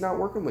 Maybe he's not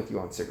working with you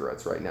on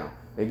cigarettes right now.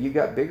 Maybe you've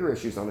got bigger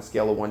issues on a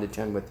scale of 1 to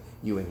 10 with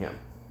you and him.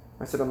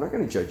 I said, I'm not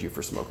going to judge you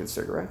for smoking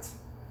cigarettes.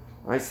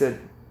 I said,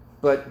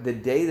 But the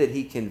day that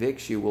he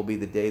convicts you will be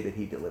the day that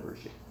he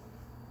delivers you.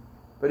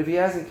 But if he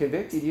hasn't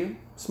convicted you,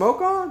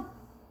 smoke on.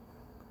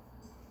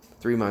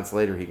 3 months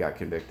later, he got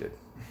convicted.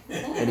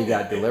 And he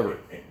got delivered.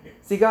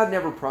 See, God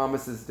never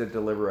promises to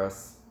deliver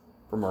us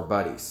from our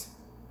buddies.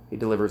 He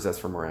delivers us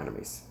from our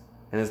enemies.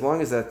 And as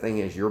long as that thing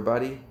is your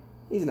buddy,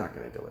 he's not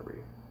going to deliver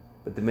you.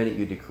 But the minute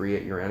you decree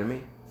it your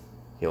enemy,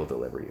 he'll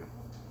deliver you.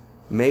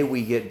 May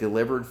we get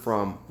delivered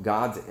from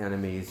God's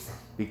enemies,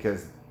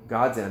 because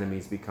God's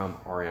enemies become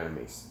our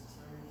enemies.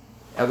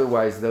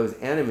 Otherwise, those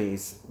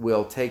enemies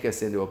will take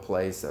us into a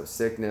place of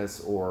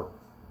sickness or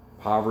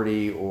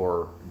poverty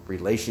or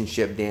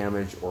relationship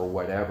damage or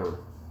whatever,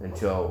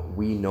 until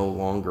we no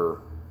longer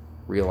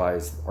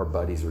realize our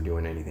buddies are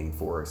doing anything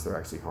for us. They're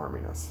actually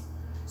harming us.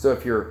 So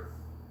if your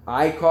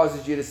eye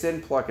causes you to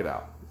sin, pluck it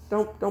out.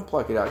 Don't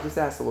pluck it out. Just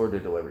ask the Lord to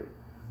deliver you.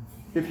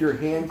 If your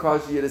hand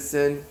causes you to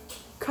sin,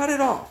 cut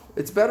it off.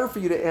 It's better for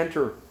you to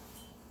enter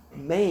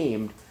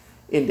maimed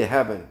into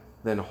heaven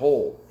than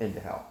whole into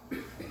hell.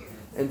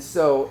 And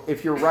so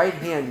if your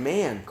right-hand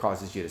man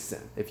causes you to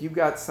sin, if you've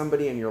got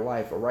somebody in your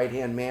life, a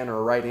right-hand man or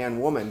a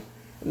right-hand woman,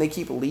 and they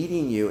keep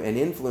leading you and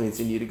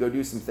influencing you to go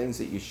do some things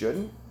that you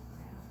shouldn't,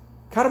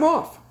 cut them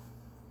off.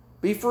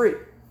 Be free.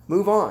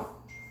 Move on.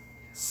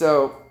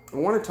 So I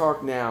want to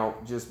talk now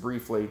just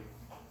briefly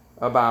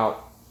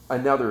about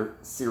another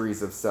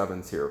series of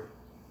 7s here.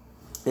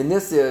 And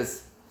this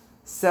is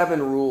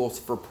 7 rules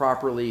for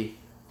properly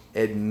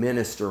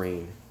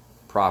administering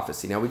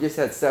prophecy. Now, we just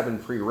had 7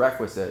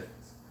 prerequisites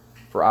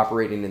for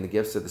operating in the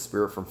gifts of the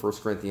Spirit from 1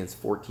 Corinthians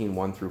 14,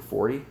 1 through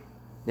 40.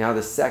 Now,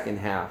 the second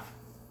half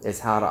is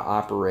how to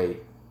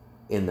operate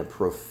in the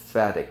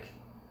prophetic,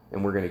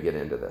 and we're going to get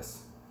into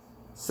this.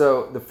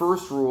 So the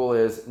first rule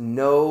is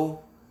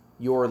know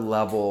your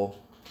level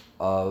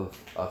of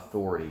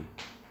authority,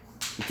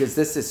 because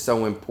this is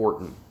so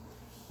important.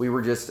 We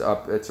were just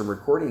up at some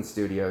recording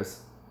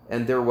studios,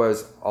 and there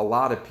was a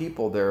lot of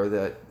people there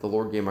that the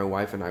Lord gave my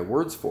wife and I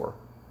words for,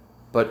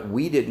 but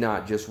we did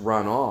not just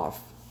run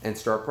off and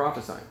start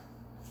prophesying,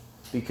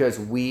 because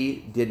we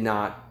did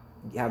not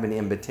have an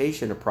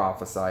invitation to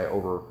prophesy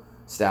over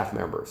staff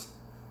members.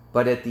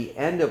 But at the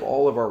end of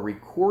all of our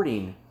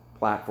recording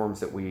platforms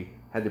that we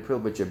had the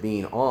privilege of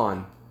being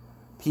on,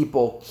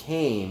 people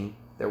came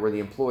that were the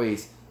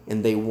employees,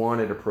 and they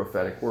wanted a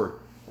prophetic word.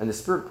 And the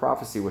spirit of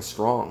prophecy was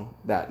strong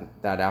that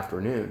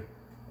afternoon,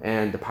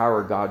 and the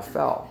power of God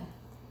fell.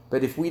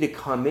 But if we'd have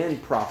come in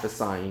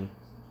prophesying,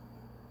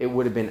 it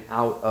would have been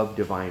out of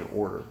divine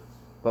order.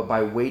 But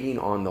by waiting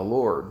on the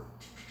Lord,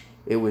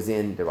 it was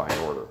in divine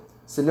order.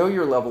 So know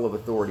your level of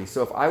authority.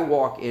 So if I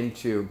walk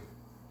into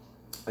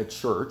a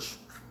church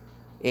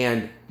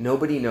and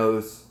nobody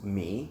knows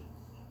me,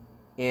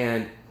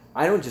 and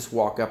I don't just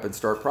walk up and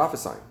start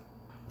prophesying,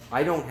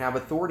 I don't have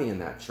authority in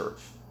that church.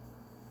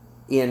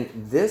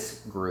 In this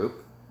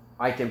group,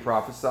 I can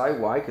prophesy.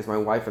 Why? Because my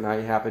wife and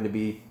I happen to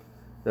be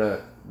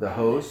the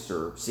hosts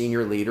or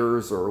senior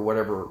leaders or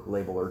whatever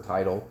label or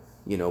title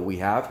we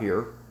have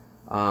here.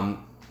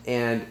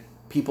 And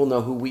people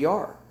know who we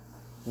are.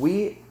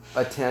 We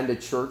attend a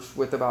church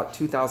with about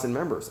 2,000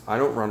 members. I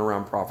don't run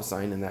around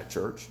prophesying in that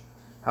church.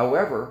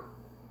 However,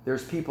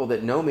 there's people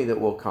that know me that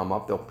will come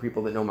up. There'll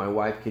people that know my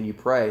wife. Can you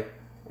pray?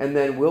 And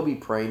then we'll be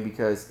praying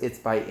because it's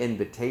by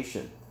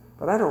invitation.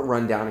 But I don't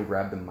run down and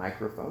grab the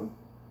microphone.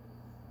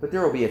 But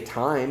there will be a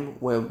time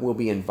when we'll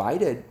be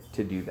invited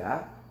to do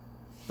that.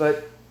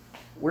 But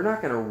we're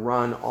not going to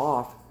run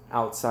off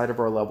outside of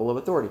our level of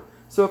authority.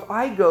 So if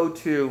I go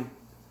to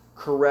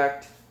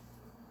correct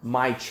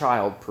my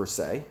child, per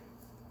se,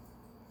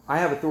 I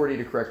have authority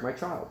to correct my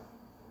child.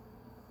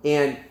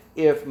 And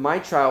if my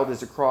child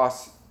is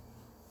across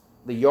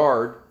the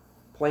yard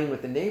playing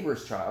with the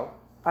neighbor's child,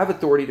 I have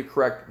authority to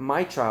correct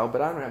my child,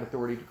 but I don't have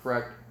authority to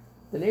correct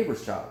the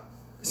neighbor's child.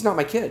 It's not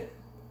my kid.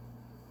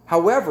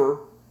 However,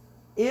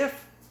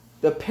 if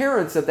the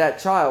parents of that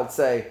child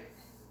say,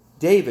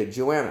 David,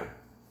 Joanna,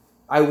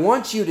 I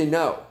want you to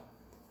know,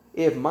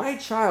 if my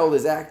child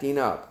is acting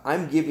up,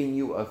 I'm giving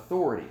you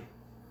authority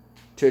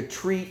to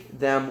treat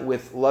them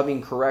with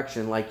loving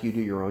correction like you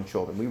do your own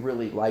children. We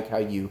really like how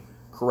you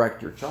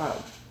correct your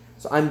child.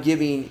 So I'm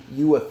giving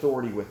you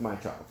authority with my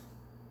child.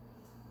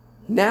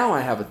 Now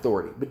I have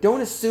authority, but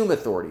don't assume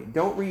authority.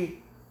 Don't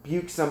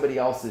rebuke somebody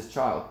else's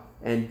child,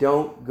 and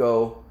don't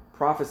go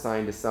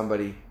prophesying to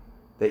somebody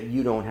that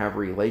you don't have a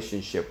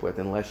relationship with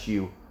unless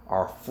you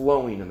are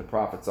flowing in the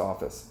prophet's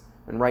office.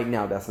 And right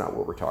now, that's not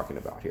what we're talking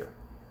about here.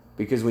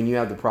 Because when you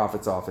have the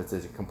prophet's office,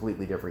 it's a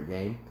completely different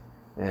game.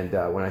 And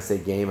when I say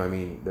game, I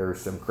mean there are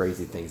some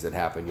crazy things that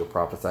happen. You'll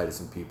prophesy to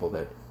some people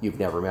that you've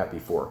never met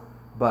before.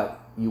 But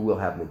you will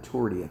have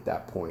maturity at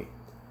that point.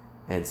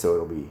 And so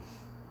it'll be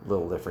a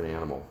little different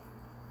animal.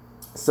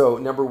 So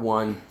number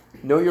 1,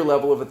 know your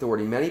level of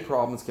authority. Many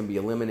problems can be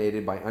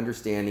eliminated by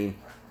understanding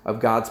of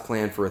God's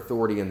plan for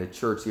authority in the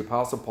church. The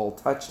Apostle Paul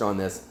touched on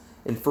this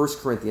in 1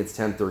 Corinthians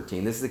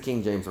 10:13. This is the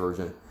King James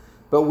Version.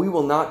 But we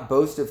will not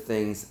boast of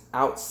things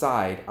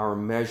outside our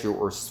measure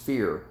or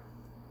sphere,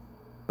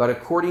 but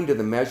according to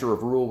the measure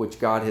of rule which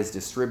God has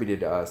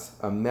distributed to us,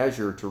 a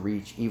measure to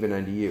reach even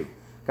unto you.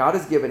 God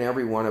has given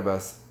every one of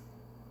us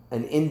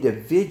an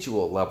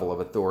individual level of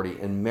authority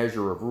and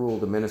measure of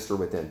rule to minister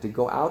within. To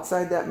go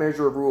outside that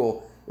measure of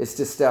rule is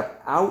to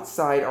step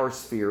outside our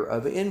sphere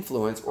of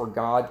influence or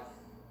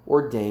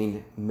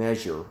God-ordained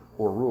measure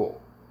or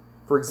rule.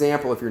 For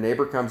example, if your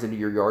neighbor comes into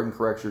your yard and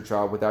corrects your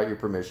child without your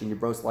permission,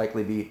 you'd most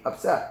likely be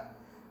upset.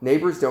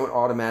 Neighbors don't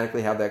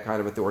automatically have that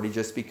kind of authority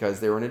just because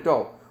they're an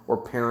adult or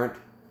parent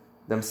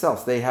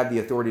themselves. They have the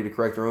authority to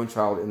correct their own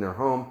child in their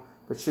home,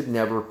 but should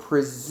never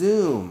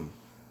presume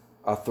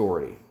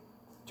authority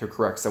to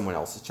correct someone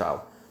else's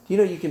child. Do you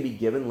know you can be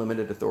given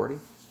limited authority?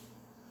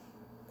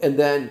 And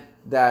then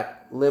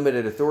that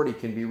limited authority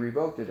can be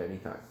revoked at any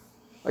time.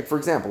 Like, for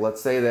example,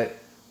 let's say that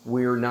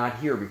we're not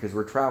here because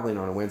we're traveling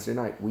on a Wednesday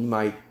night. We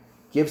might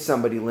give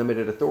somebody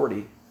limited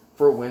authority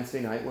for a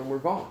Wednesday night when we're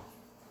gone.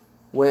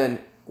 When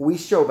we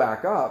show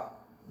back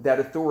up, that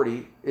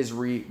authority is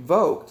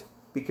revoked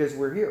because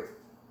we're here.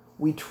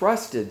 We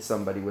trusted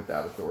somebody with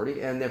that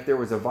authority, and if there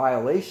was a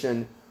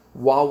violation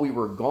while we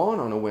were gone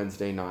on a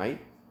Wednesday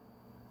night,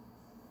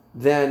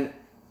 then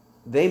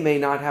they may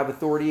not have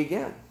authority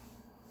again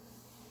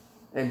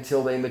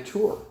until they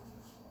mature.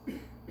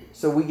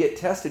 So we get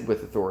tested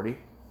with authority,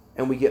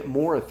 and we get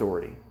more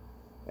authority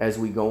as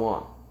we go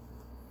on.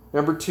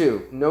 Number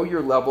 2, know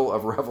your level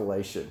of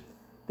revelation.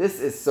 This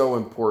is so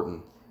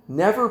important.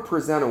 Never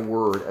present a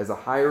word as a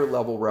higher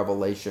level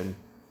revelation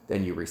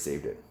than you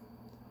received it.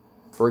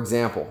 For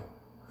example,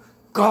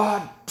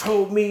 God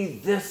told me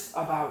this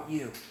about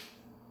you.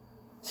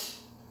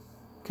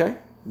 Okay,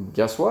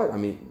 guess what? I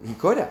mean, he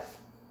could have.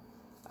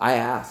 I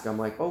ask, I'm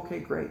like, okay,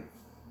 great.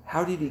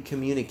 How did he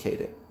communicate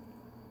it?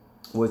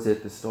 Was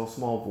it the still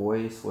small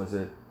voice? Was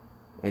it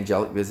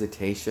angelic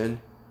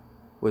visitation?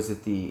 Was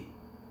it the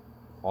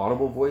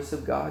audible voice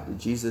of God? Did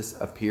Jesus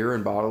appear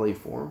in bodily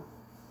form?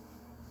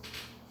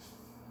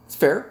 It's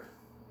fair.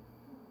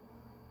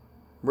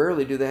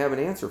 Rarely do they have an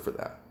answer for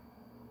that.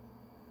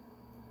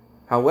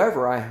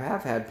 However, I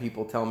have had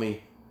people tell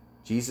me,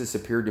 Jesus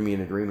appeared to me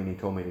in a dream and he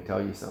told me to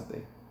tell you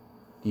something.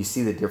 Do you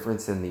see the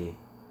difference in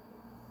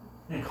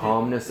the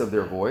calmness of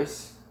their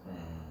voice?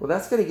 Well,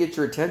 that's going to get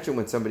your attention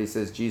when somebody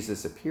says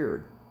Jesus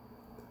appeared.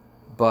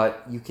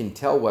 But you can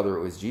tell whether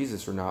it was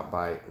Jesus or not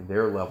by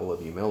their level of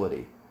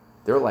humility.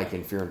 They're like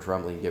in fear and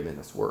trembling giving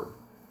this word.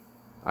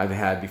 I've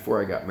had,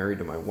 before I got married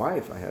to my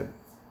wife, I had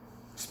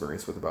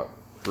experience with about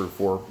 3 or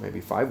 4,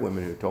 maybe 5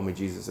 women who told me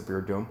Jesus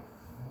appeared to them,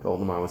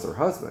 told them I was their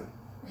husband.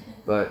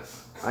 But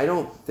I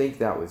don't think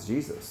that was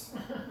Jesus.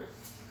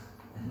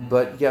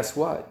 But guess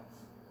what?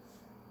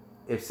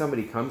 If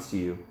somebody comes to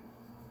you,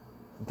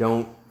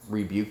 don't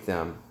rebuke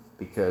them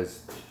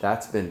because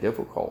that's been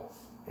difficult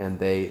and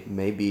they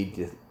may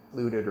be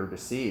deluded or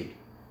deceived,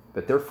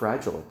 but they're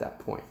fragile at that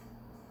point.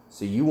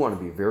 So you want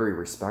to be very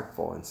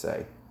respectful and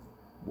say,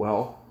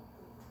 well,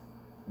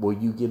 will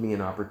you give me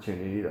an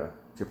opportunity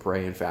to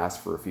pray and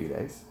fast for a few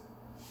days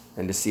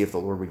and to see if the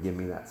Lord would give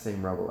me that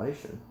same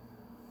revelation?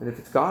 And if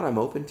it's God, I'm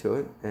open to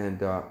it.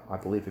 And I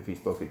believe if he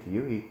spoke it to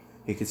you,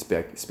 he could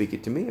speak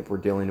it to me if we're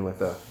dealing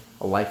with a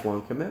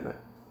lifelong commitment.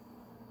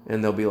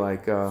 And they'll be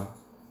like, okay.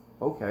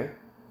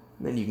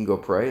 And then you can go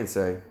pray and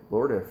say,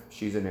 Lord, if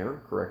she's in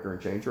error, correct her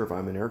and change her. If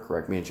I'm in error,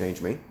 correct me and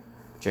change me.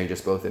 Change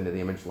us both into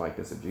the image and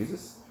likeness of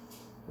Jesus.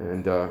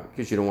 And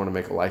because you don't want to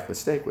make a life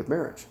mistake with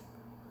marriage.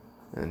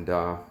 And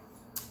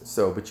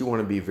but you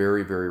want to be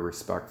very, very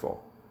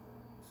respectful.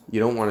 You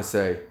don't want to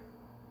say,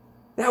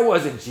 that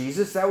wasn't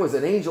Jesus, that was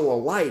an angel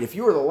of light. If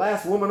you were the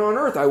last woman on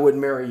earth, I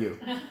wouldn't marry you.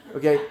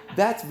 Okay,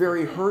 that's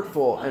very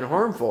hurtful and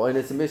harmful, and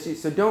it's a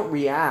misuse. So don't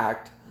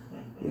react.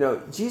 You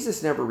know,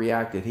 Jesus never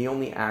reacted. He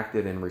only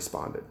acted and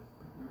responded.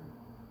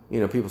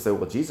 You know, people say,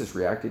 well, Jesus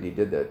reacted. He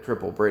did the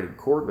triple braided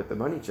cord with the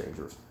money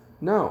changers.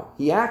 No,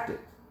 he acted.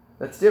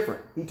 That's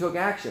different. He took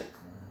action,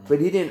 but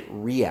he didn't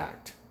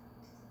react.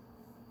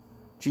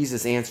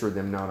 Jesus answered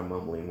them, not a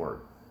mumbling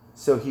word.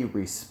 So he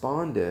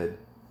responded,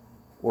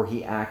 or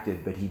he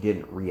acted, but he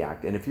didn't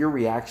react. And if you're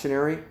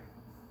reactionary, you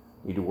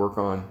need to work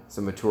on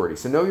some maturity.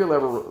 So know your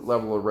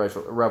level of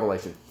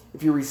revelation.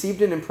 If you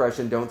received an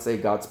impression, don't say,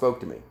 God spoke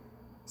to me.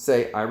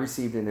 Say, I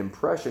received an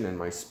impression in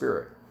my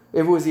spirit.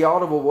 If it was the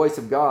audible voice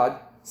of God,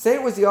 say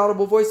it was the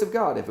audible voice of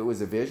God. If it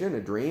was a vision, a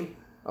dream,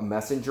 a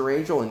messenger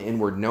angel, an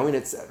inward knowing,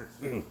 etc.,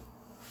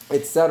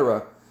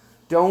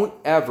 don't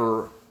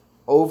ever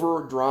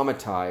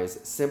over-dramatize.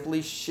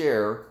 Simply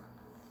share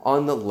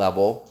on the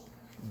level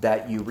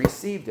that you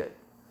received it.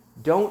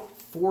 Don't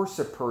force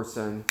a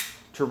person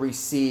to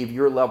receive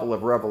your level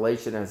of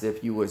revelation as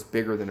if you was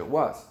bigger than it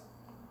was.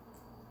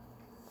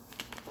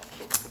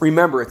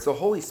 Remember, it's the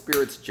Holy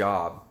Spirit's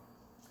job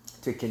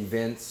to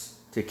convince,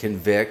 to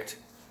convict,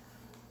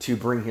 to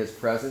bring his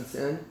presence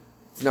in.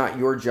 It's not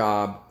your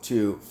job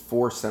to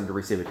force them to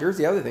receive it. Here's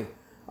the other thing.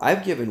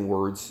 I've given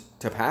words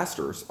to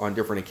pastors on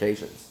different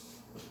occasions.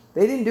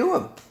 They didn't do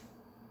them.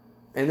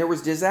 And there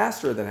was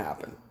disaster that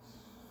happened.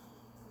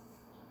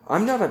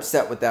 I'm not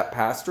upset with that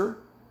pastor.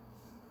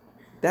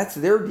 That's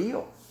their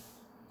deal.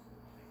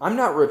 I'm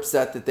not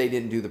upset that they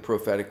didn't do the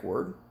prophetic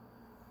word.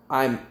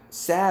 I'm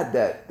sad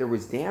that there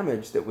was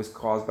damage that was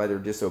caused by their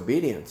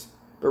disobedience.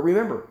 But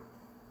remember,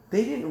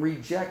 they didn't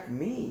reject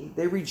me.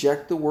 They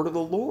reject the word of the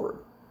Lord.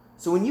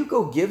 So when you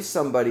go give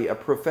somebody a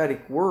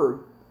prophetic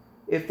word,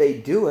 if they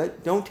do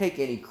it, don't take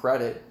any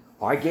credit.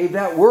 I gave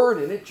that word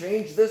and it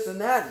changed this and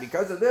that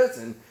because of this.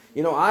 And,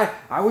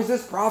 I was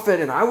this prophet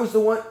and I was the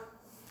one.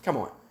 Come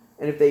on.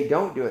 And if they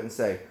don't do it and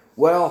say,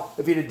 well,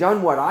 if you'd have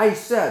done what I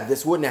said,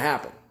 this wouldn't have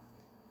happened.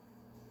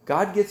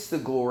 God gets the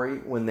glory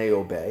when they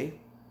obey.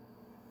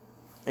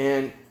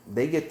 And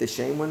they get the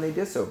shame when they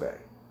disobey.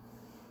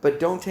 But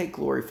don't take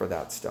glory for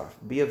that stuff.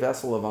 Be a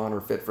vessel of honor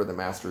fit for the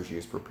master's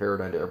use, prepared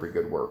unto every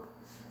good work.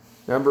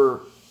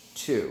 Rule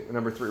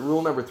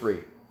number 3,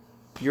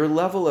 your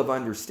level of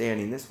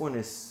understanding. This one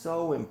is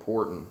so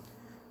important.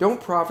 Don't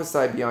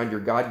prophesy beyond your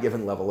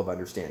God-given level of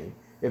understanding.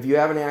 If you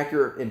have an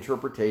accurate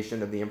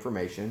interpretation of the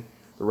information,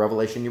 the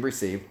revelation you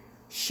received,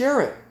 share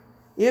it.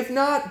 If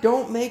not,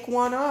 don't make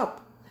one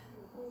up.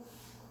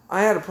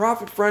 I had a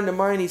prophet friend of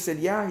mine, he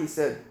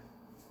said,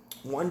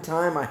 one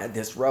time I had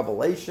this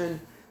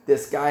revelation.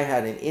 This guy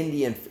had an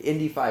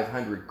Indy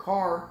 500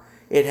 car.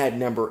 It had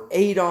number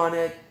 8 on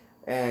it.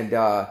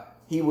 And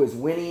he was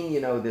winning,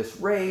 this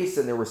race.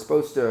 And there was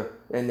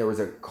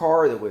a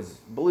car that was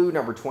blue,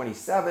 number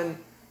 27.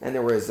 And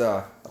there was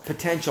a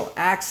potential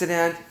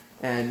accident.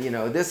 And,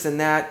 this and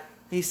that.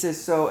 He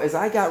says, so as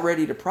I got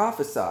ready to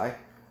prophesy,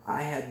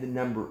 I had the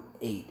number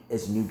 8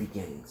 as new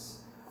beginnings.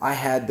 I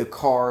had the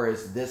car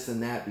as this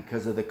and that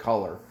because of the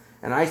color.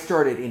 And I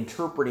started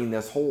interpreting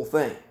this whole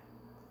thing.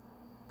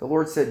 The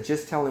Lord said,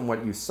 just tell him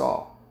what you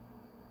saw.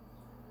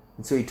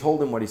 And so he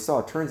told him what he saw.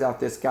 It turns out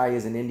this guy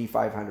is an Indy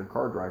 500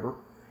 car driver.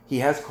 He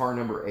has car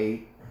number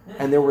 8.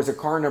 And there was a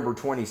car number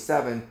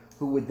 27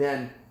 who would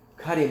then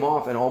cut him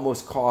off and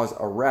almost cause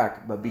a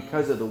wreck. But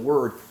because of the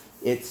word,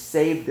 it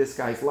saved this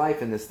guy's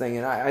life in this thing.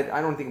 And I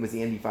don't think it was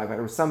the Indy 500.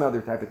 It was some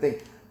other type of thing.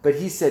 But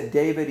he said,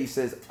 David, he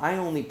says, I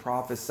only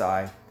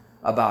prophesy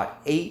about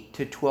 8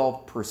 to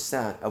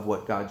 12% of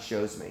what God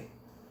shows me.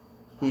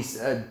 He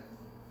said,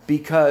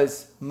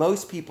 because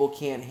most people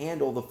can't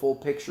handle the full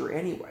picture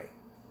anyway.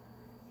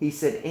 He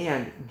said,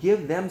 and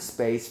give them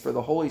space for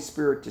the Holy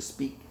Spirit to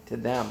speak to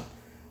them.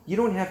 You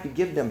don't have to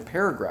give them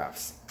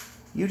paragraphs.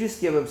 You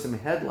just give them some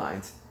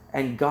headlines,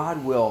 and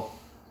God will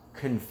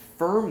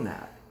confirm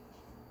that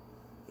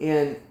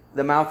in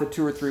the mouth of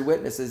 2 or 3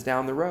 witnesses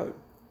down the road.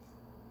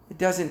 It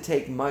doesn't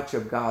take much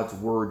of God's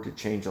word to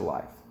change a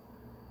life.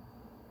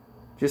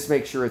 Just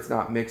make sure it's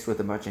not mixed with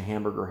a bunch of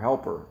hamburger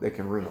helper that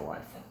can ruin a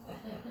life.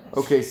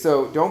 Okay,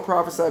 so don't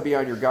prophesy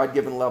beyond your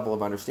God-given level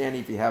of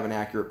understanding if you have an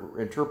accurate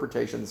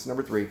interpretation. This is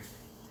number 3.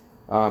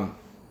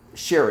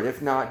 Share it.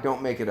 If not,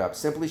 don't make it up.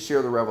 Simply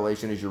share the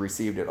revelation as you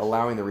received it,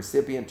 allowing the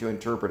recipient to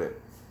interpret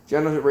it.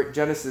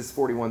 Genesis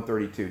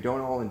 41:32.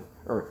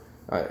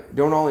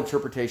 Don't all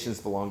interpretations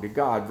belong to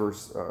God.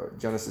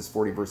 Genesis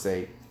 40, verse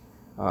 8.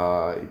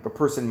 A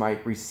person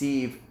might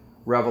receive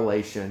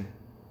revelation.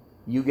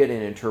 You get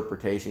an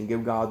interpretation.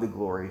 Give God the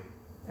glory.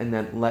 And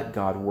then let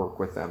God work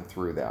with them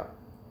through that.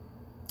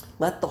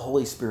 Let the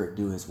Holy Spirit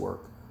do his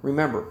work.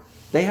 Remember,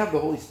 they have the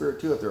Holy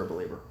Spirit too if they're a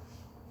believer.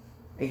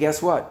 And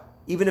guess what?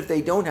 Even if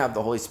they don't have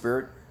the Holy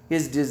Spirit,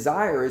 his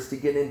desire is to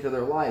get into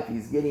their life.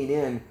 He's getting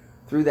in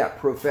through that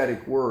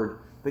prophetic word.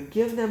 But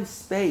give them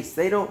space.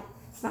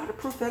 It's not a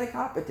prophetic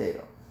hot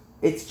potato.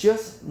 It's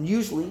just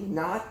usually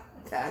not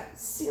that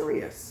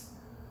serious.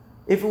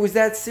 If it was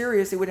that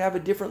serious, it would have a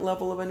different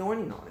level of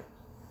anointing on it.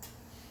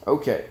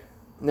 Okay,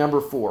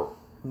 number 4.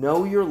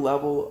 Know your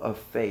level of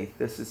faith.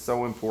 This is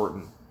so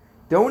important.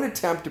 Don't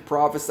attempt to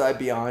prophesy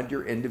beyond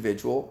your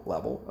individual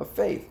level of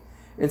faith.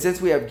 And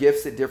since we have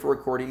gifts that differ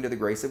according to the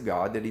grace of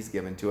God that he's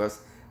given to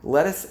us,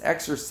 let us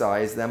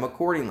exercise them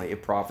accordingly.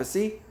 If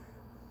prophesy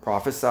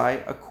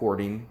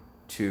according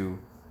to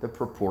the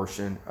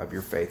proportion of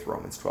your faith.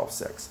 Romans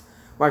 12:6.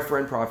 My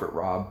friend Prophet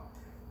Rob,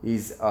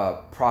 he's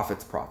a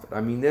prophet's prophet.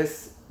 I mean,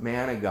 this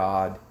man of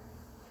God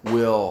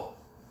will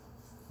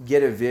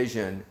get a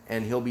vision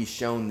and he'll be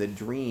shown the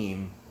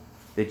dream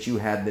that you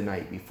had the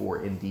night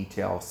before in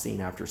detail,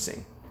 scene after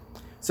scene.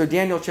 So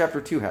Daniel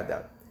chapter 2 had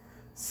that.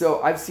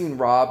 So I've seen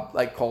Rob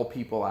call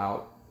people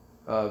out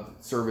of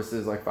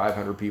services,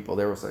 500 people.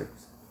 There was would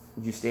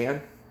you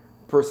stand?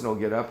 The person will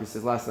get up. He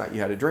says, last night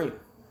you had a dream.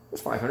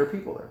 There's 500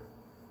 people there.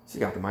 So you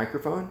got the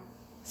microphone.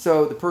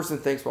 So the person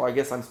thinks, well, I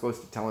guess I'm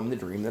supposed to tell him the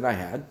dream that I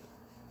had,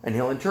 and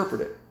he'll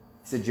interpret it.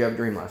 He said, did you have a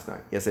dream last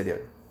night? Yes, I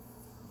did.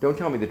 Don't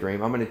tell me the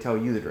dream. I'm going to tell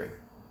you the dream.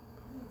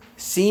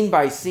 Scene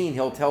by scene,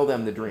 he'll tell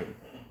them the dream.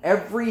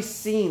 Every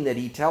scene that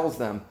he tells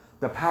them,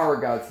 the power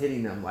of God's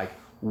hitting them like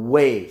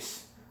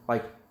waves.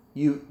 Like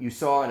you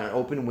saw in an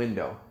open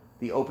window.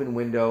 The open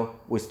window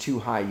was too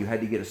high. You had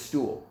to get a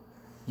stool.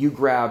 You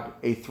grabbed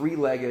a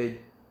 3-legged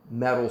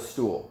metal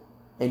stool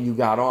and you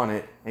got on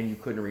it and you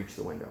couldn't reach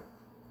the window.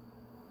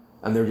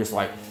 And they're just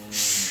like,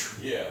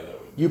 yeah.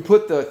 That would... You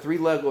put the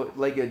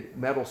 3-legged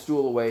metal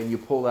stool away and you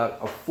pull out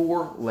a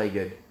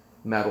 4-legged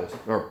metal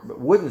or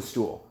wooden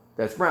stool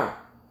that's brown.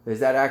 Is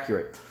that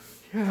accurate?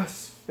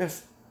 Yes.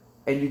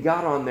 and you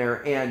got on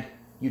there and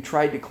you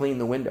tried to clean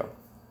the window,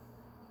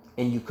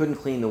 and you couldn't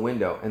clean the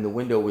window, and the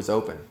window was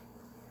open,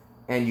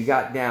 and you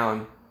got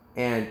down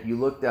and you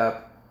looked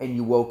up and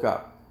you woke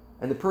up,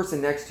 and the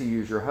person next to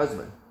you is your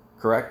husband,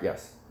 correct?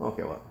 Yes.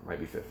 Okay, well, it might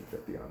be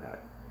 50-50 on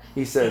that.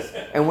 He says,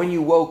 and when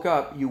you woke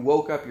up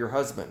your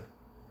husband,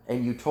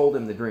 and you told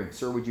him the dream.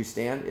 Sir, would you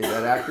stand? Is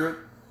that accurate?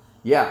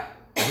 Yeah.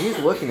 And he's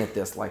looking at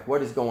this like,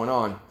 what is going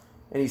on?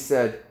 And he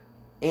said,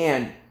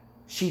 and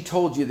she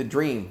told you the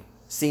dream,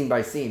 scene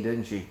by scene,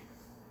 didn't she?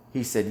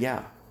 He said,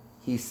 yeah.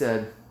 He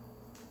said,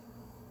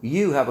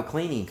 you have a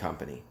cleaning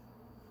company.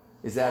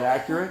 Is that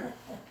accurate?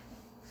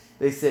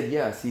 They said,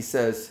 yes. He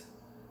says,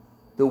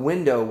 the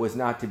window was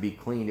not to be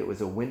cleaned. It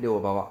was a window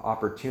of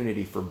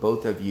opportunity for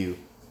both of you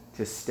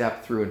to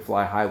step through and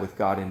fly high with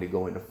God and to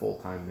go into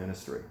full-time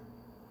ministry.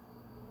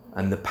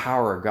 And the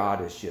power of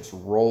God is just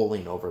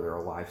rolling over their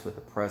lives with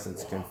the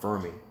presence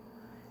confirming.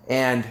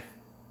 And,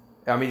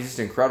 I mean, it's just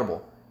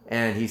incredible.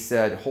 And he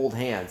said, hold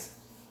hands.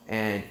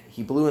 And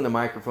he blew in the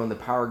microphone. The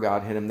power of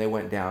God hit him. They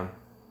went down.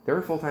 They're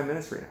in full-time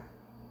ministry now.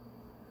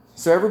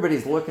 So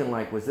everybody's looking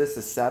like, was this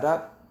a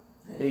setup?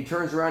 And he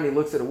turns around, he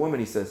looks at a woman,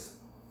 he says,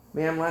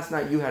 ma'am, last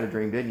night you had a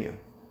dream, didn't you?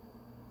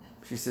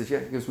 She says, yeah.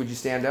 He goes, would you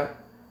stand up?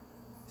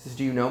 He says,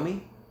 do you know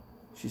me?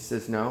 She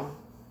says, no.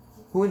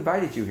 Who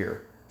invited you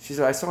here? She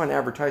said, I saw an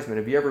advertisement.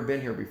 Have you ever been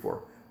here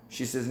before?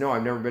 She says, no,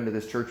 I've never been to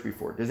this church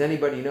before. Does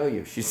anybody know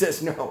you? She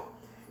says, no.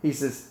 He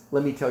says,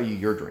 let me tell you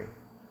your dream.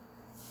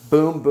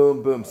 Boom,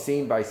 boom, boom.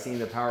 Scene by scene,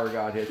 the power of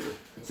God hits her.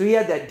 So he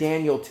had that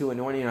Daniel 2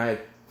 anointing. I had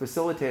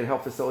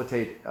helped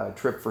facilitate a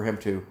trip for him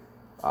to,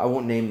 I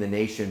won't name the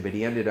nation, but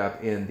he ended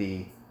up in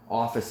the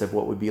office of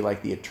what would be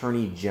like the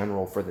Attorney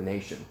General for the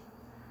nation.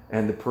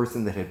 And the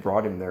person that had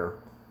brought him there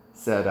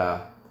said,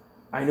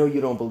 I know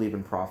you don't believe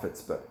in prophets,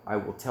 but I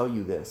will tell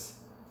you this.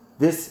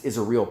 This is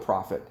a real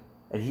prophet,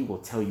 and he will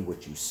tell you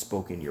what you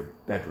spoke in your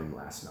bedroom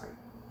last night.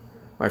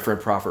 My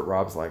friend Prophet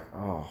Rob's like,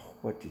 oh,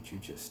 what did you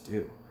just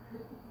do?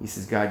 He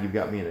says, God, you've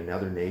got me in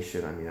another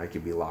nation. I mean, I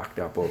could be locked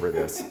up over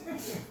this.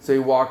 So he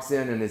walks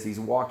in, and as he's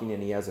walking in,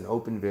 he has an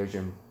open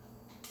vision,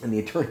 and the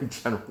Attorney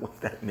General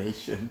of that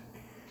nation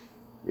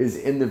is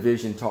in the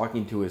vision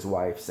talking to his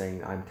wife,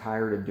 saying, I'm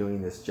tired of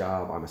doing this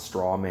job. I'm a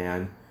straw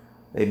man.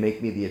 They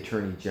make me the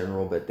Attorney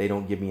General, but they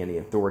don't give me any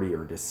authority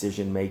or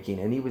decision making.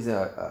 And he was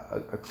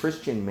a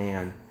Christian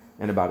man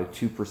in about a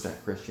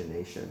 2% Christian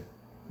nation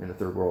in a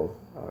third world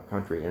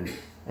country.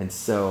 And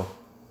so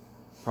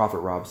Prophet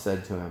Rob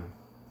said to him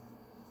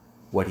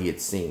what he had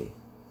seen,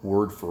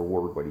 word for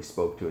word what he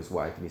spoke to his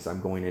wife. And he said,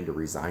 I'm going in to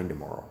resign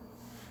tomorrow.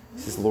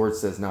 He says, Lord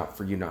says not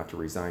for you not to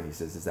resign. He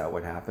says, is that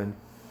what happened?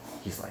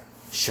 He's like,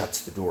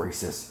 shuts the door. He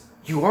says,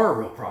 you are a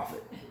real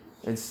prophet.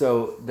 And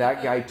so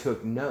that guy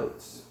took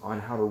notes on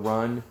how to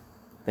run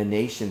the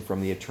nation from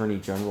the Attorney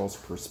General's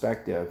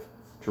perspective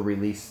to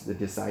release the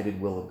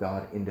decided will of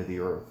God into the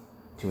earth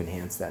to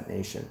enhance that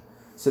nation.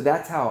 So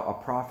that's how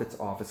a prophet's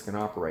office can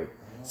operate.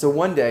 So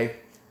one day,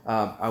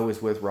 I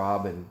was with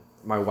Rob and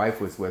my wife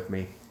was with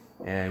me,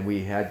 and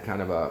we had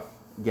kind of a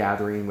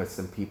gathering with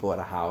some people at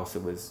a house.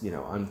 It was,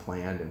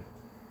 unplanned.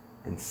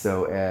 And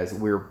so as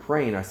we were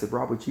praying, I said,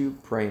 Rob, would you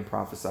pray and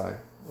prophesy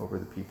over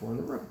the people in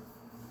the room?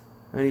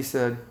 And he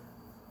said,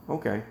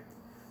 okay.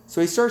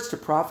 So he starts to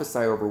prophesy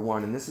over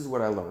one, and this is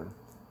what I learned.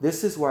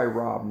 This is why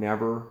Rob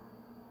never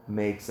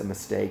makes a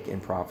mistake in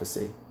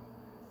prophecy,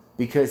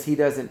 because he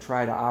doesn't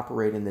try to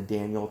operate in the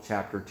Daniel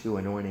chapter 2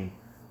 anointing,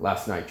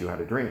 last night you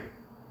had a dream,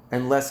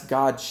 unless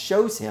God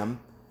shows him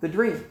the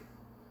dream.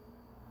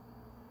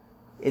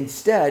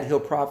 Instead, he'll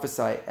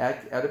prophesy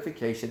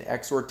edification,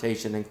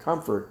 exhortation, and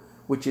comfort,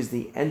 which is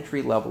the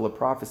entry level of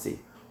prophecy,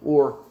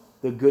 or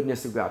the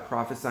goodness of God,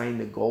 prophesying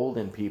the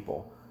golden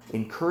people,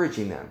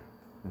 encouraging them.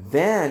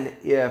 Then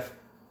if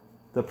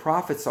the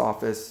prophet's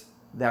office,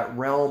 that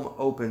realm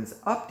opens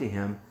up to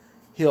him,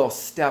 he'll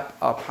step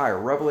up higher.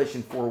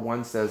 Revelation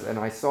 4:1 says, and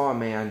I saw a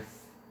man,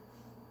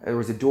 there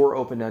was a door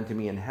opened unto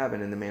me in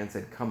heaven, and the man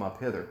said, come up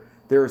hither.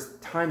 There's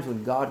times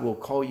when God will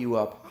call you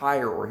up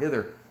higher or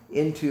hither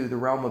into the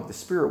realm of the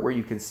spirit where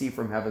you can see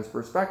from heaven's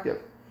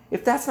perspective.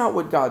 If that's not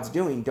what God's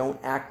doing, don't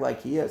act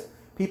like he is.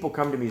 People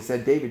come to me and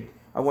said, David,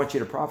 I want you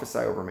to prophesy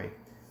over me.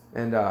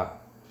 And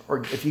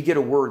or if you get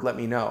a word, let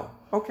me know.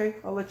 Okay,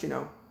 I'll let you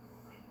know.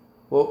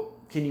 Well,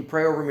 can you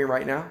pray over me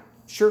right now?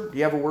 Sure. Do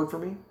you have a word for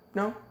me?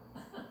 No.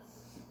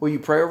 Will you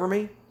pray over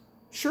me?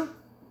 Sure.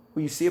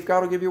 Will you see if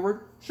God will give you a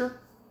word? Sure.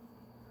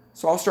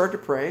 So I'll start to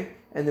pray,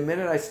 and the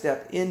minute I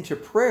step into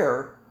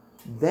prayer,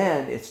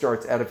 then it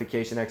starts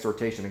edification,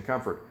 exhortation, and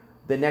comfort.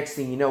 The next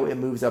thing you know, it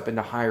moves up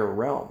into higher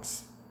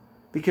realms,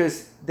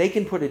 because they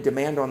can put a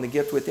demand on the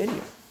gift within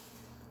you,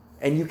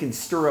 and you can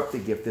stir up the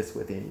gift that's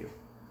within you.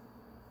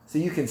 So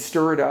you can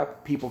stir it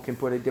up. People can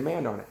put a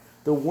demand on it.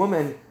 The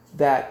woman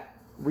that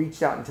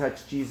reached out and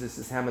touched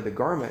Jesus' hem of the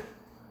garment,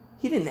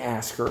 he didn't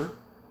ask her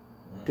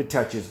to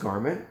touch his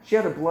garment. She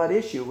had a blood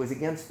issue. It was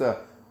against the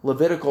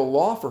Levitical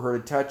law for her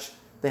to touch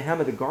the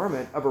hem of the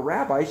garment of a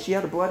rabbi. She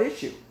had a blood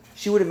issue.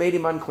 She would have made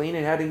him unclean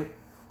and had him,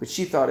 but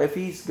she thought, if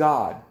he's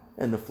God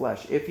in the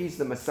flesh, if he's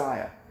the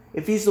Messiah,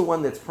 If he's the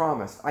one that's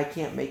promised, I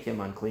can't make him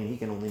unclean. He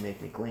can only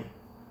make me clean.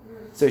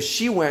 So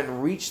she went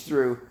and reached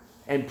through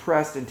and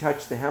pressed and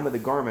touched the hem of the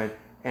garment,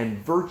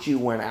 and virtue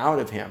went out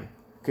of him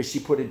because she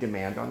put a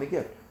demand on the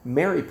gift.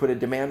 Mary put a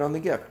demand on the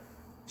gift.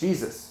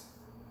 Jesus,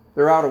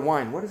 they're out of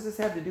wine. What does this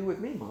have to do with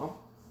me, Mom?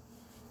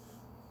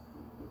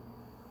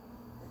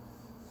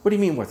 What do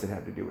you mean, what's it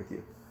have to do with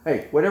you?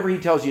 Hey, whatever he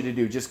tells you to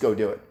do, just go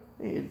do it.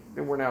 Hey,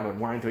 they weren't out of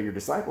wine until your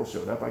disciples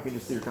showed up. I can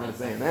just see her kind of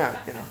saying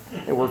that, you know.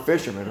 And we're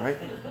fishermen, right?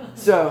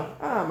 So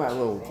I'm at a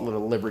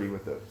little liberty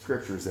with the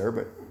scriptures there,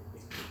 but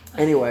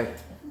anyway.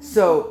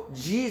 So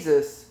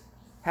Jesus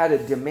had a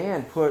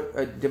demand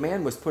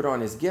was put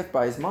on his gift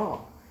by his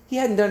mom. He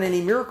hadn't done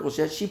any miracles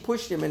yet. She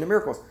pushed him into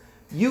miracles.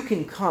 You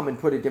can come and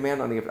put a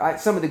demand on the gift.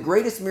 Some of the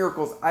greatest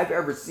miracles I've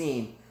ever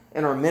seen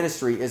in our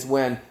ministry is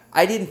when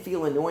I didn't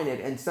feel anointed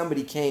and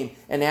somebody came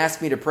and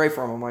asked me to pray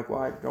for them. I'm like, well,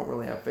 I don't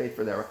really have faith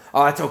for that.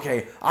 Oh, that's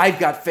okay. I've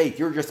got faith.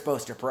 You're just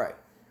supposed to pray.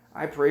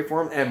 I pray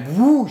for them and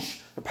whoosh,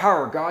 the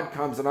power of God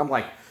comes and I'm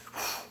like,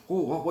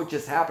 what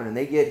just happened? And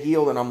they get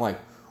healed and I'm like,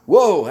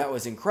 whoa, that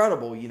was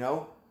incredible, you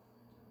know?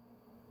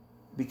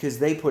 Because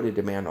they put a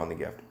demand on the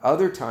gift.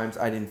 Other times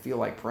I didn't feel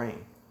like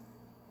praying,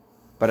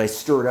 but I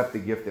stirred up the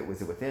gift that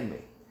was within me.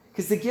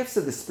 Because the gifts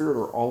of the Spirit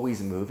are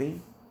always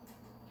moving.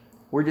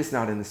 We're just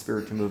not in the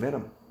Spirit to move in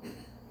them.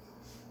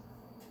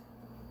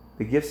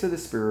 The gifts of the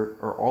Spirit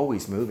are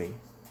always moving.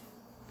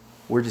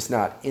 We're just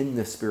not in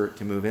the Spirit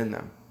to move in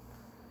them.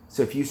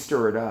 So if you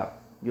stir it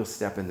up, you'll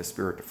step in the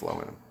Spirit to flow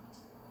in them.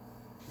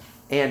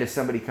 And if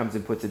somebody comes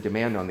and puts a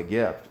demand on the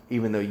gift,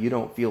 even though you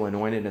don't feel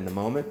anointed in the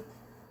moment,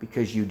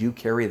 because you do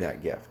carry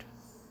that gift,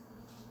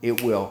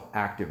 it will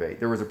activate.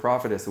 There was a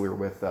prophetess that we were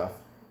with for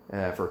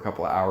a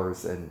couple of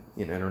hours, and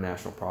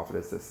international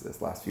prophetess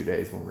this last few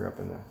days when we were up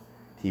in the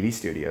TV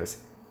studios.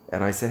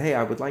 And I said, hey,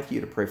 I would like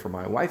you to pray for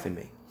my wife and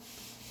me.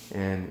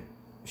 And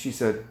she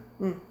said,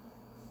 I'm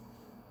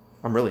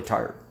really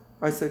tired.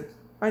 I said,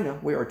 I know,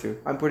 we are too.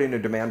 I'm putting a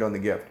demand on the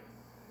gift.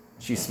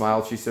 She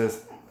smiled. She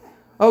says,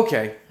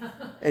 okay.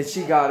 And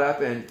she got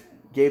up and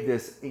gave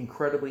this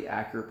incredibly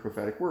accurate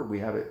prophetic word. We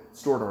have it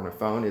stored on her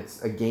phone.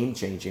 It's a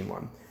game-changing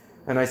one.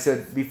 And I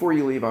said, before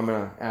you leave, I'm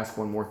going to ask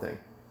one more thing.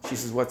 She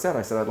says, what's that?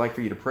 I said, I'd like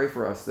for you to pray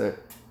for us that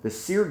the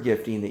seer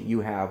gifting that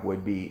you have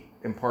would be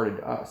imparted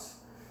to us.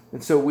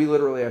 And so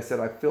I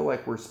said, I feel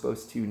like we're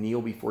supposed to kneel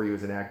before you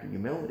as an act of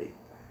humility.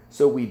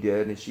 So we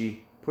did, and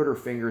she put her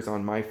fingers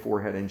on my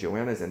forehead and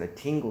Joanna's, and a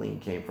tingling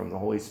came from the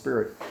Holy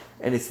Spirit.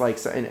 And it's like,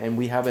 and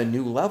we have a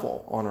new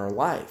level on our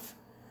life.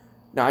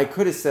 Now, I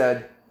could have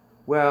said,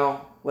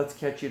 well, let's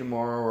catch you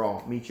tomorrow, or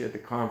I'll meet you at the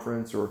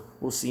conference, or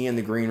we'll see you in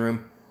the green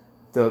room.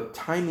 The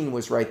timing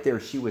was right there.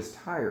 She was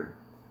tired.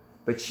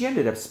 But she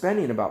ended up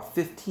spending about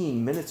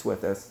 15 minutes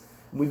with us.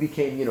 We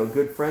became,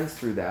 good friends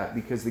through that,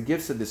 because the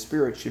gifts of the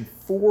Spirit should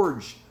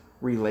forge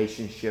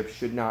relationships,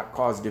 should not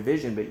cause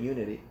division, but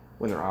unity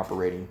when they're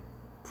operating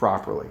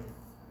properly.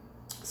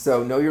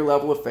 So know your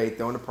level of faith.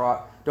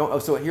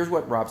 So here's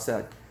what Rob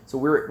said.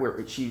 So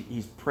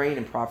he's praying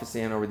and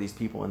prophesying over these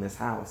people in this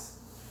house.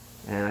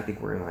 And I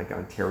think we're in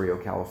Ontario,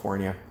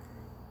 California.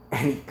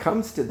 And he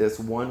comes to this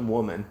one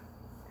woman,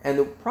 and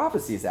the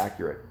prophecy is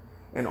accurate.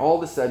 And all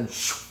of a sudden,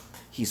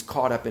 he's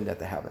caught up into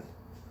the heaven.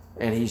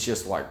 And he's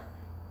just like,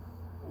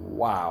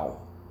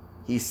 wow.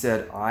 He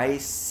said, I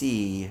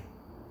see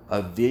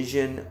a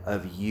vision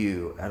of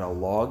you at a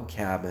log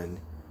cabin,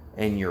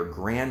 and your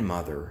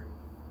grandmother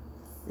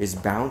is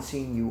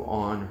bouncing you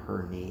on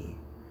her knee,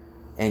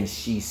 and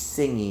she's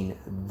singing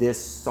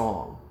this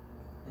song.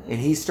 And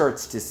he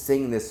starts to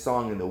sing this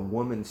song, and the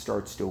woman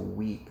starts to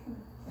weep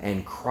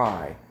and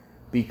cry,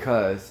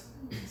 because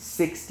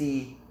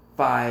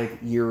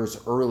 65 years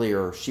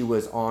earlier, she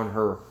was on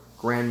her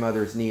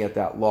grandmother's knee at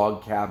that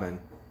log cabin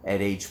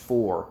at age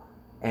 4,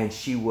 and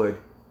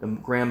the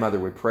grandmother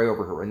would pray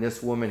over her. And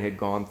this woman had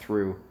gone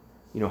through,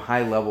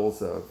 high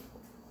levels of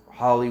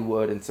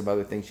Hollywood and some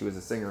other things. She was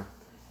a singer.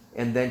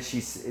 And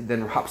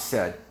then Rob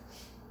said,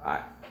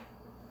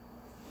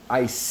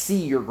 I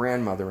see your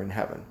grandmother in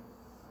heaven.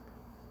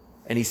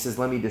 And he says,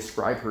 let me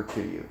describe her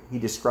to you. He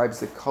describes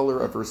the color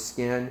of her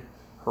skin,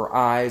 her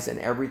eyes, and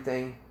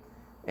everything.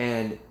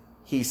 And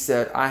he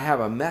said, I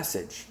have a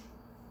message.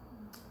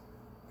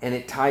 And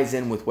it ties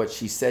in with what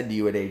she said to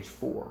you at age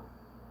 4.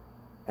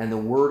 And the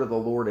word of the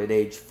Lord at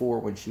age 4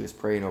 when she was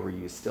praying over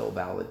you is still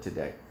valid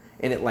today.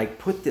 And it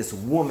put this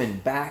woman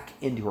back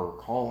into her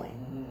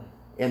calling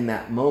in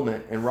that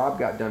moment. And Rob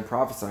got done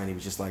prophesying. He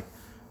was just like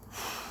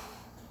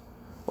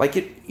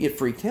it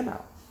freaked him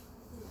out,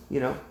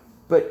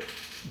 But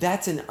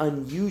that's an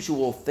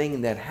unusual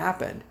thing that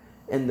happened.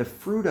 And the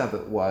fruit of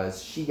it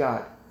was she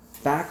got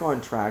back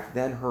on track.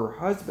 Then her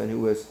husband,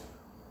 who was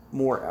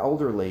more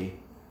elderly,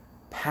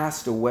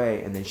 passed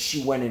away. And then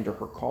she went into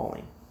her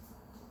calling.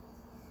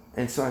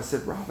 And so I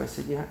said, Rob,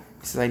 yeah.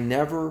 He said, I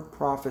never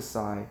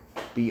prophesy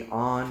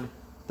beyond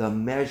the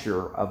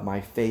measure of my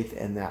faith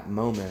in that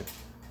moment.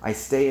 I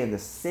stay in the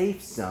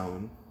safe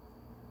zone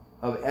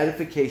of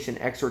edification,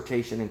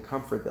 exhortation, and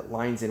comfort that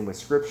lines in with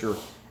Scripture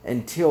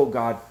until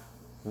God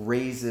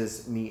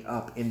raises me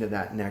up into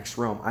that next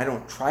realm. I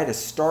don't try to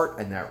start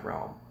in that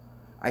realm.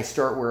 I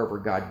start wherever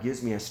God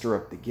gives me. I stir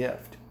up the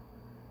gift.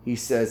 He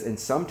says, and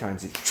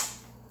sometimes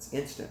it's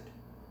instant.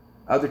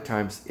 Other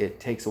times it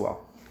takes a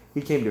while.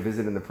 He came to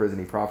visit in the prison.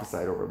 He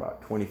prophesied over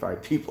about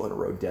 25 people in a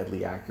row,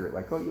 deadly accurate.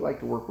 Like, oh, you like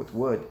to work with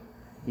wood.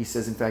 He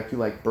says, in fact, you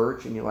like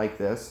birch and you like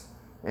this.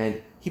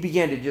 And he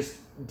began to just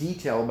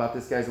detail about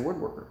this guy's a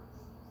woodworker.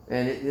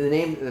 And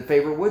the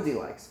favorite woods he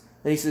likes.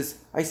 And he says,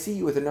 I see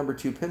you with a number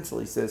 2 pencil.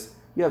 He says,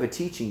 you have a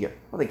teaching gift.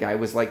 Well, the guy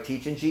was like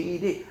teaching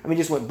GED. I mean,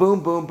 just went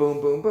boom, boom,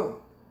 boom, boom, boom.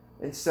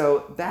 And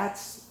so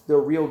that's the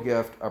real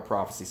gift of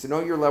prophecy. So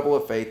know your level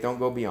of faith. Don't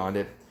go beyond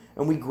it.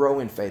 And we grow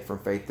in faith from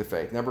faith to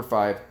faith. Number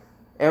 5,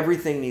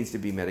 everything needs to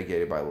be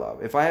mitigated by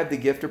love. If I have the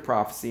gift of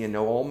prophecy and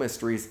know all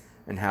mysteries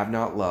and have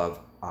not love,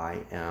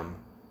 I am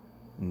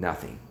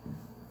nothing.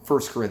 1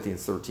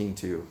 Corinthians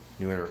 13:2,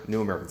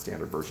 New American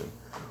Standard Version.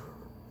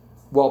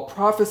 While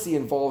prophecy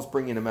involves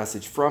bringing a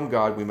message from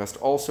God, we must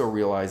also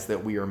realize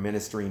that we are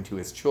ministering to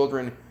his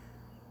children.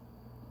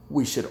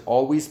 We should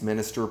always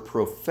minister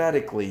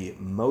prophetically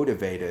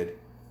motivated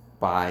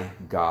by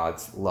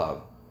God's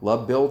love.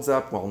 Love builds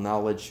up while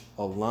knowledge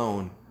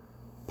alone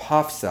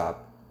puffs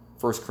up.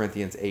 1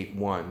 Corinthians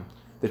 8:1.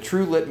 The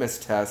true litmus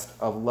test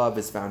of love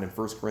is found in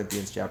 1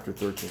 Corinthians chapter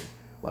 13.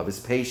 Love is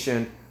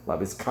patient.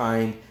 Love is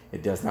kind.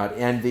 It does not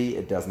envy.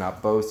 It does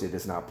not boast. It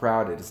is not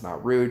proud. It is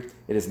not rude.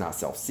 It is not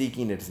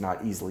self-seeking. It is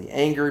not easily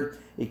angered.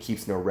 It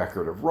keeps no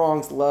record of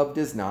wrongs. Love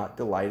does not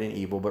delight in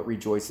evil, but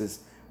rejoices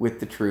with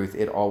the truth.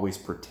 It always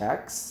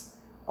protects,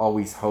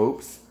 always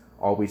hopes,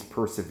 always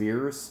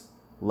perseveres.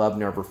 Love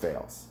never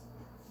fails.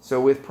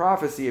 So with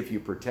prophecy, if you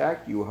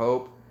protect, you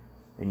hope,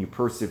 and you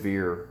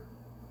persevere,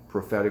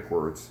 prophetic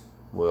words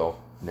will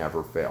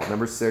never fail.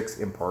 Number 6,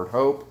 impart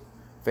hope,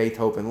 faith,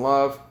 hope, and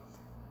love.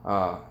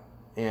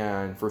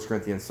 And 1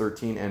 Corinthians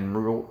 13. And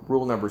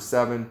rule number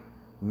 7,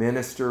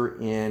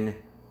 minister in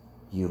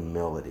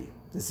humility.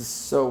 This is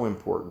so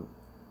important.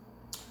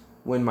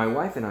 When my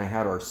wife and I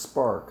had our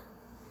spark,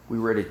 we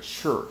were at a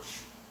church.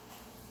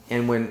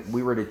 And when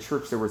we were at a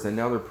church, there was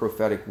another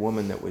prophetic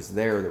woman that was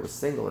there that was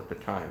single at the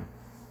time.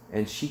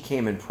 And she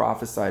came and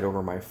prophesied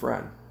over my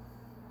friend.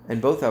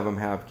 And both of them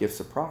have gifts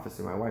of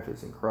prophecy. My wife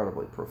is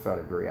incredibly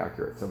prophetic, very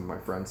accurate. Some of my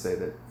friends say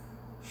that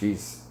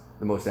she's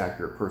the most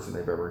accurate person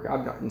they've ever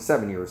got. In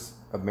 7 years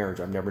of marriage,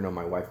 I've never known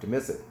my wife to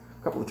miss it.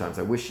 A couple of times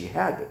I wish she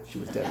had, but she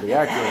was deadly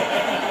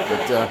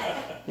accurate.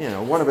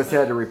 But, one of us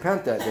had to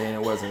repent that day, and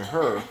it wasn't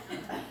her.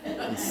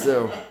 And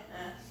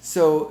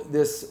so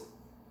this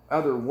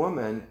other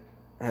woman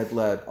had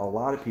led a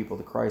lot of people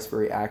to Christ,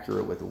 very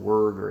accurate with the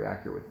word, very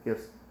accurate with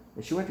gifts.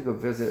 And she went to go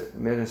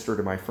minister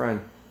to my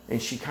friend,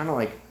 and she kind of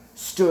like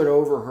stood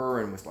over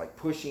her and was like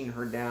pushing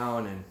her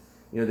down and,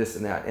 this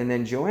and that. And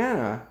then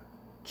Joanna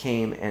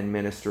came and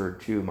ministered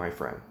to my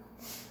friend.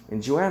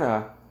 And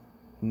Joanna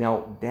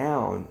knelt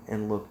down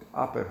and looked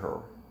up at her.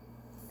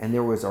 And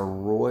there was a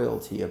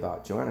royalty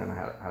about Joanna, and I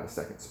had a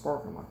second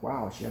spark. I'm like,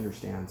 wow, she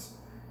understands,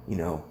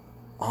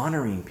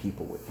 honoring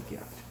people with the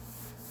gift.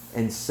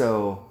 And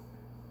so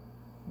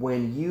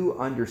when you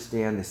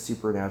understand the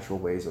supernatural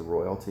ways of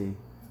royalty,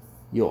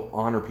 you'll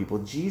honor people.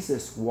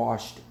 Jesus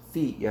washed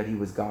feet, yet he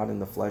was God in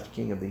the flesh,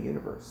 King of the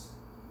universe.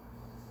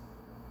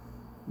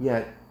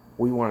 Yet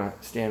we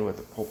want to stand with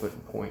the pulpit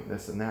and point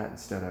this and that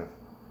instead of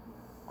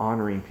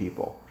honoring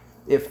people.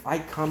 If I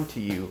come to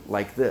you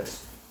like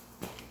this,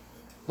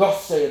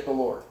 thus saith the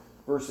Lord,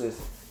 versus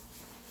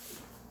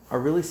I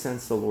really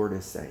sense the Lord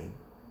is saying.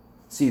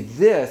 See,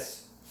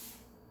 this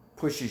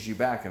pushes you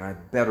back, and I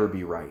better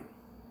be right.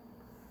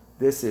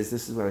 This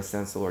is what I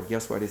sense the Lord.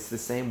 Guess what? It's the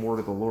same word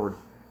of the Lord.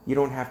 You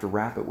don't have to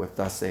wrap it with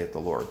thus saith the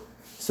Lord.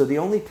 So the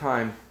only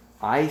time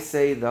I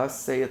say thus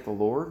saith the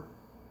Lord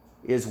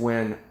is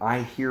when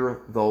I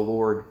hear the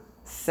Lord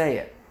say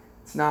it.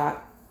 It's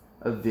not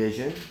a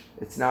vision.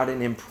 It's not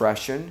an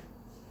impression.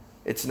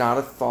 It's not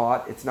a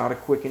thought. It's not a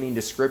quickening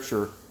to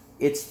Scripture.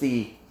 It's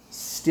the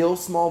still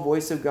small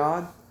voice of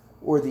God,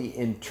 or the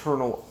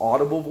internal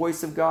audible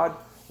voice of God,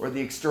 or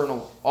the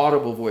external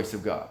audible voice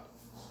of God,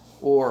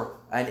 or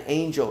an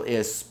angel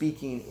is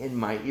speaking in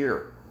my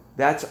ear.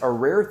 That's a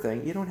rare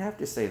thing. You don't have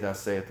to say, thus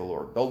saith the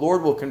Lord. The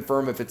Lord will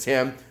confirm if it's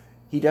him.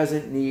 He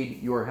doesn't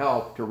need your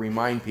help to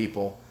remind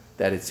people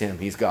that it's him.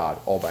 He's God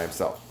all by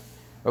himself.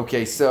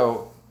 Okay,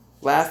 so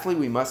lastly,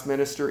 we must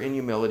minister in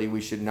humility.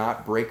 We should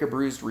not break a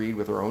bruised reed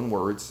with our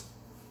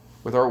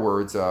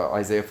words,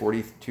 Isaiah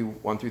 42,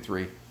 1 through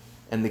 3.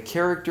 And the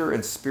character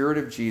and spirit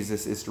of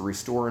Jesus is to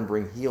restore and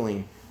bring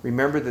healing.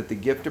 Remember that the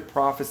gift of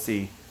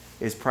prophecy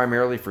is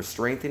primarily for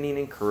strengthening,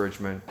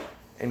 encouragement,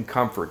 and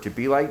comfort. To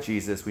be like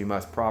Jesus, we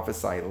must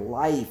prophesy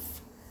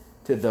life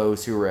to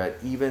those who are at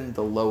even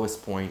the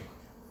lowest point,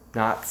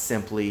 not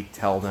simply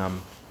tell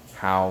them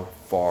how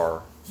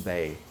far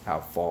they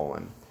have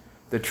fallen.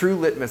 The true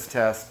litmus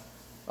test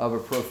of a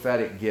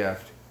prophetic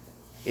gift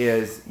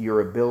is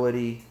your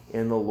ability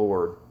in the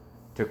Lord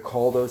to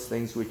call those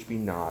things which be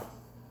not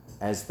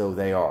as though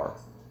they are,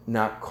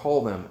 not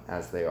call them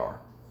as they are.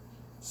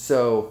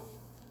 So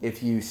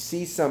if you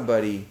see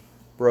somebody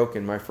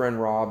broken. My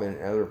friend Rob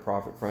and other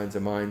prophet friends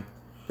of mine,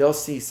 they'll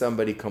see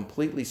somebody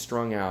completely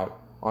strung out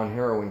on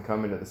heroin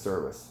come into the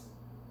service.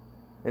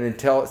 And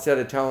instead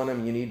of telling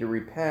them you need to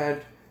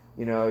repent,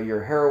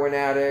 you're a heroin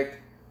addict.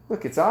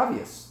 Look, it's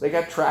obvious. They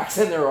got tracks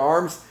in their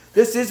arms.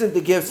 This isn't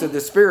the gifts of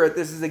the Spirit.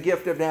 This is the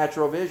gift of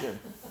natural vision.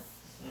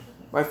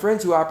 My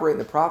friends who operate in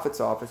the prophet's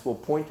office will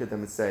point to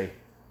them and say,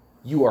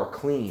 you are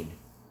clean.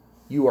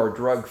 You are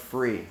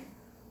drug-free.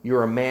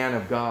 You're a man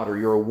of God, or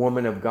you're a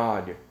woman of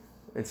God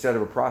instead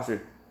of a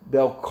prostitute.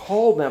 They'll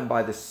call them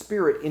by the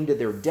Spirit into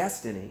their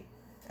destiny.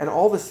 And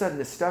all of a sudden,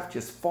 the stuff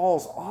just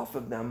falls off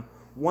of them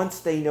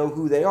once they know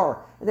who they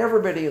are. And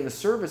everybody in the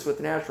service with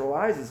natural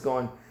eyes is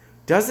going,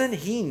 doesn't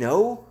he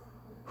know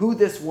who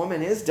this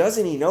woman is?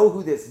 Doesn't he know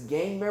who this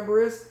gang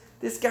member is?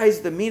 This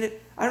guy's the meanest.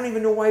 I don't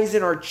even know why he's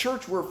in our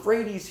church. We're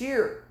afraid he's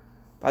here.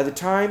 By the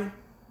time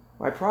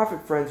my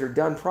prophet friends are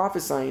done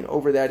prophesying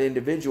over that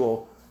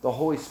individual, the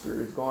Holy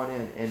Spirit has gone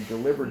in and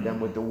delivered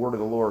them with the word of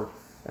the Lord.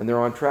 And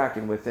they're on track,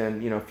 and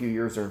within a few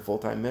years they're in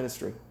full-time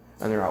ministry.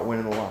 And they're out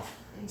winning the lost.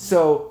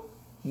 So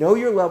know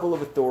your level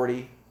of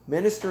authority.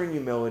 Minister in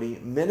humility.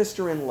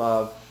 Minister in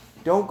love.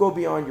 Don't go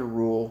beyond your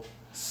rule.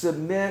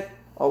 Submit.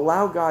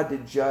 Allow God to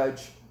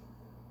judge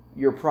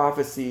your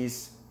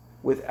prophecies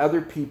with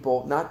other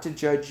people, not to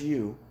judge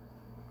you,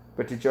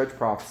 but to judge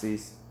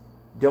prophecies.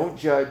 Don't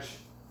judge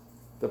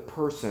the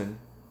person,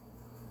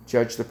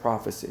 judge the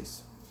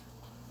prophecies.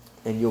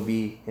 And you'll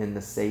be in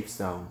the safe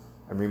zone.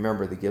 And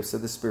remember, the gifts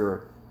of the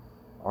Spirit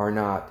are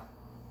not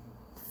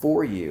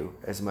for you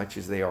as much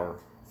as they are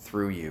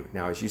through you.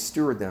 Now, as you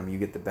steward them, you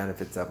get the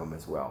benefits of them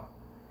as well.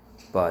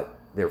 But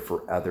they're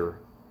for other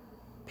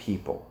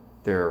people.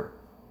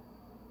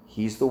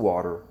 He's the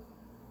water.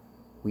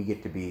 We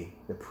get to be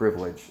the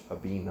privilege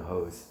of being the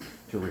hose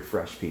to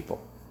refresh people,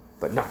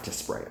 but not to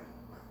spray it.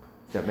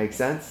 Does that make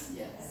sense?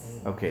 Yes.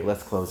 Okay,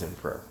 let's close in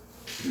prayer.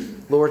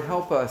 Lord,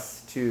 help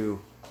us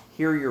to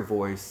hear your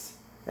voice.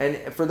 And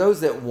for those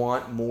that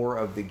want more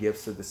of the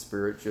gifts of the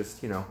Spirit,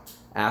 just,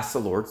 ask the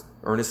Lord,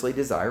 earnestly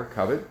desire,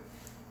 covet.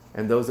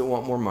 And those that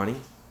want more money,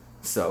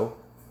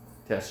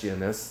 test you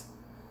in this,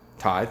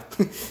 tithe,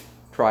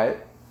 try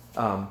it,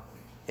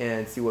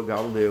 and see what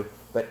God will do.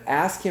 But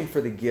ask him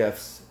for the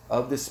gifts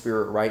of the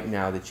Spirit right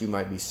now, that you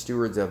might be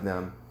stewards of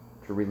them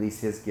to release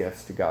his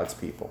gifts to God's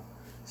people.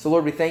 So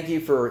Lord, we thank you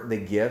for the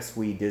gifts.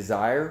 We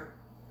desire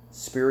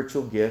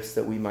spiritual gifts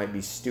that we might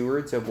be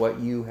stewards of what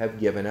you have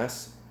given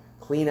us.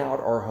 Clean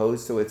out our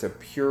hose so it's a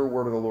pure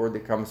word of the Lord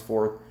that comes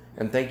forth.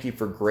 And thank you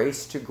for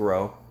grace to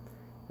grow.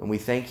 And we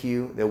thank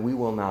you that we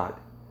will not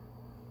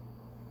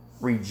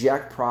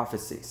reject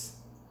prophecies,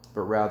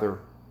 but rather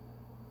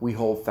we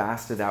hold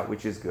fast to that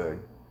which is good.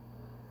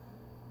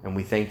 And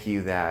we thank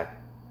you that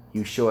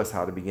you show us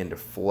how to begin to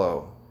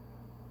flow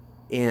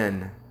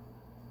in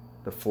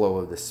the flow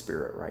of the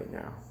Spirit right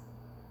now,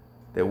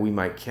 that we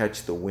might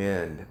catch the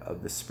wind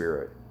of the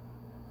Spirit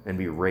and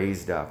be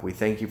raised up. We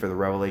thank you for the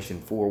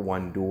Revelation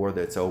 4:1 door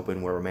that's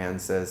open where a man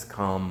says,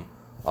 come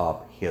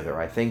up hither.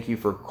 I thank you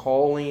for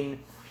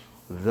calling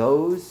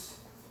those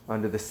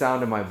under the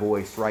sound of my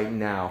voice right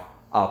now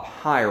up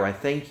higher. I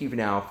thank you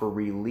now for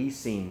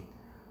releasing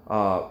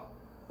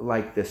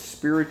like the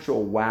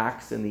spiritual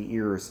wax in the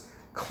ears,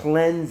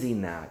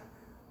 cleansing that,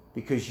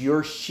 because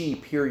your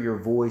sheep hear your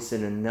voice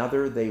and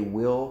another they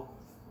will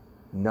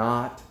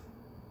not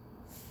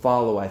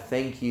follow. I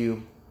thank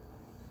you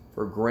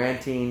for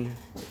granting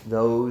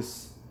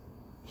those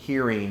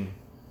hearing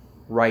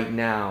right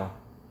now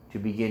to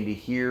begin to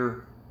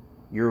hear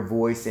your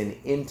voice in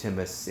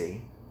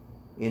intimacy.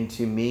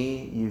 Into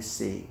me you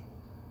see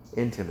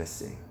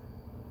intimacy.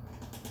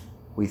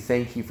 We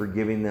thank you for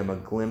giving them a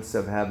glimpse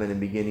of heaven and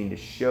beginning to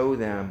show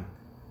them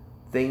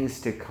things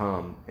to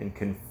come and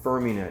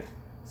confirming it.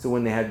 So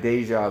when they have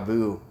deja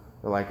vu,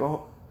 they're like,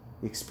 oh,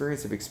 the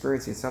experience of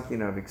experiencing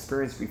something I've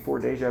experienced before,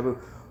 deja vu.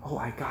 Oh,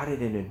 I got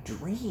it in a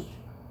dream.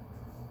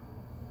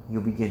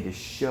 You'll begin to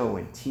show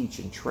and teach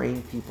and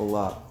train people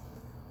up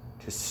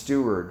to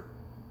steward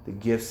the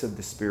gifts of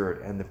the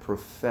Spirit and the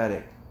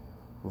prophetic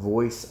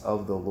voice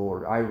of the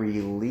Lord. I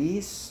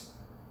release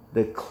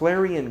the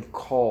clarion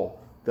call,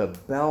 the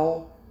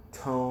bell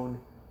tone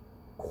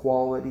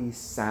quality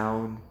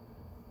sound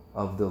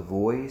of the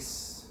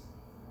voice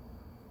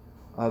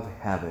of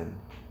heaven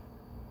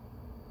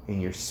in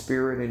your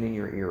spirit and in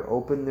your ear.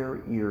 Open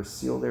their ears,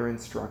 seal their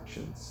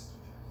instructions.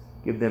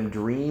 Give them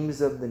dreams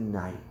of the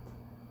night.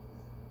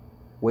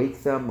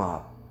 Wake them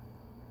up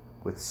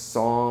with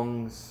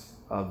songs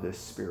of the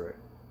Spirit.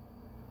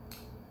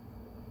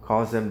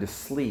 Cause them to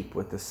sleep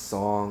with the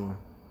song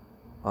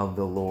of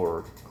the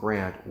Lord.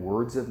 Grant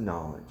words of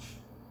knowledge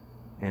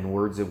and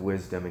words of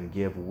wisdom, and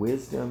give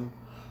wisdom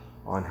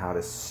on how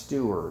to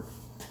steward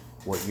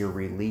what you're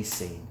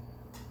releasing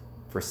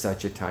for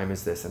such a time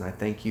as this. And I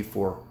thank you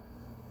for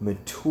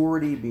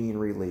maturity being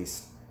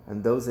released,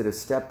 and those that have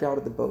stepped out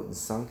of the boat and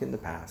sunk in the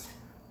past,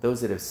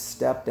 those that have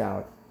stepped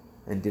out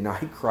and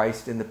denied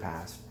Christ in the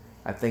past,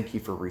 I thank you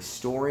for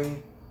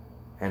restoring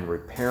and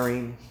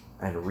repairing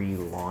and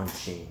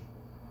relaunching.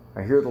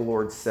 I hear the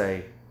Lord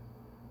say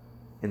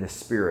in the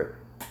Spirit,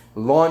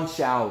 Launch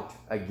out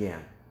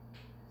again.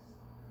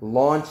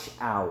 Launch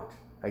out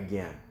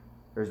again.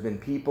 There's been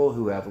people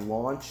who have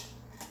launched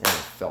and it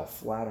fell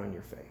flat on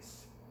your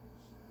face.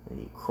 And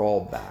you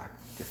crawled back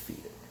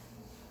defeated.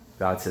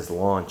 God says,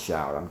 launch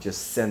out. I'm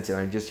just sensing,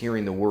 I'm just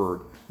hearing the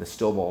word, the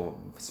still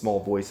small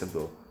voice of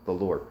the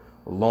Lord.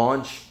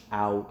 Launch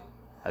out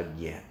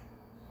again.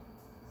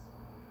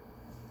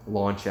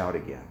 Launch out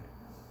again.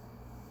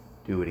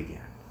 Do it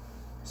again.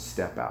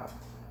 Step out.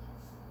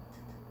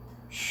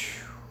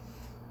 Whew.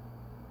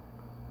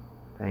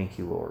 Thank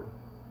you, Lord.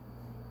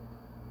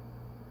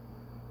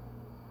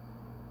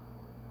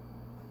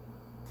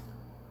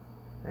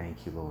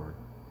 Thank you, Lord.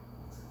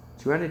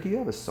 Joanna, do you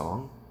have a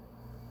song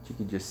that you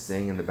could just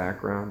sing in the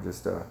background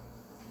just to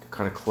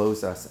kind of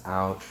close us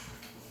out?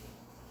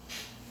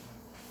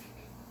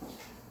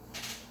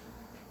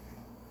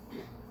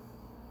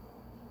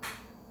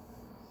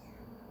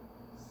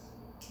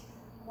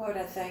 Lord,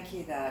 I thank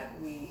you that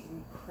we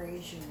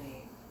praise your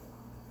name.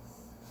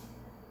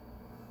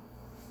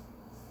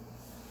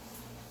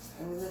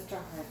 And we lift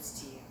our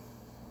hearts to you.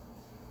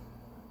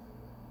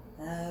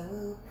 I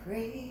will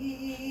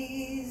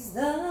praise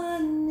the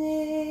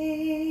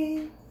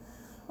name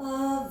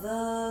of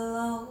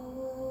the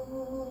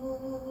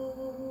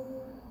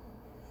Lord.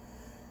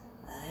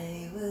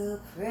 I will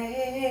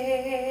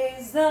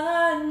praise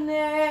the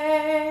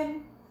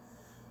name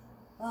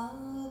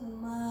of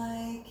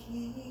my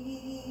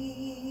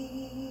King.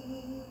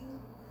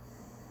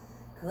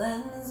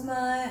 Cleanse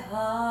my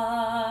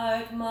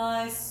heart,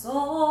 my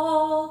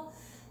soul,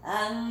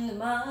 and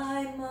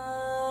my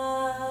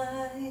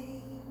mind.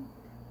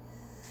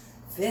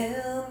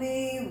 Fill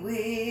me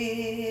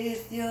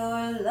with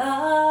your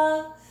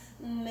love,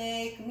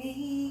 make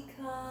me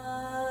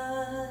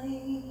kind.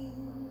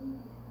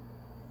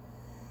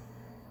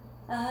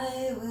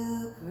 I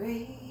will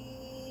praise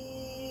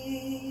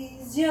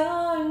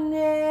your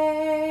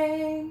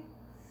name,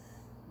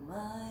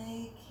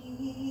 my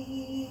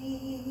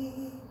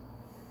King.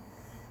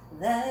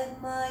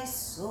 Let my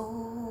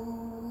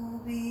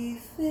soul be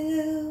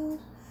filled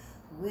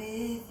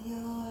with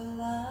your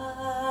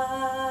light.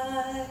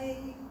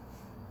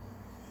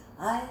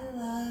 I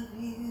love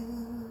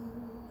you,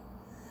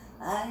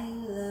 I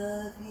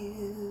love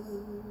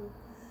you,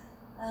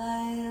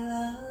 I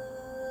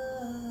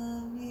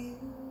love you.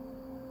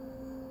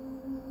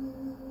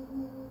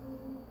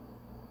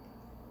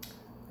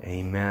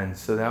 Amen.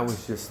 So that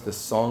was just the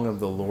song of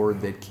the Lord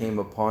that came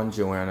upon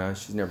Joanna.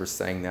 She's never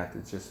sang that.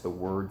 It's just the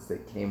words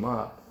that came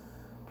up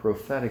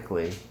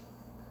prophetically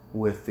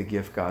with the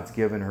gift God's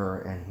given her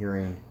and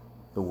hearing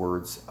the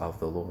words of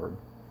the Lord.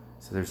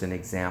 So there's an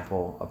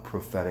example of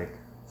prophetic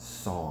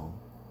song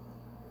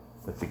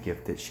with the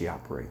gift that she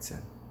operates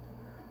in.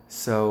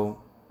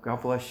 So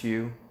God bless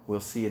you. We'll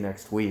see you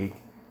next week.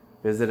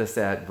 Visit us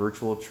at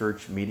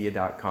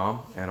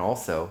virtualchurchmedia.com and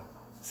also,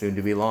 soon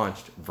to be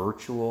launched,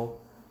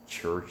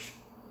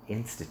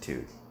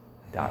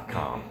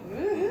 virtualchurchinstitute.com.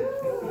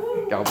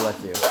 God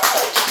bless you.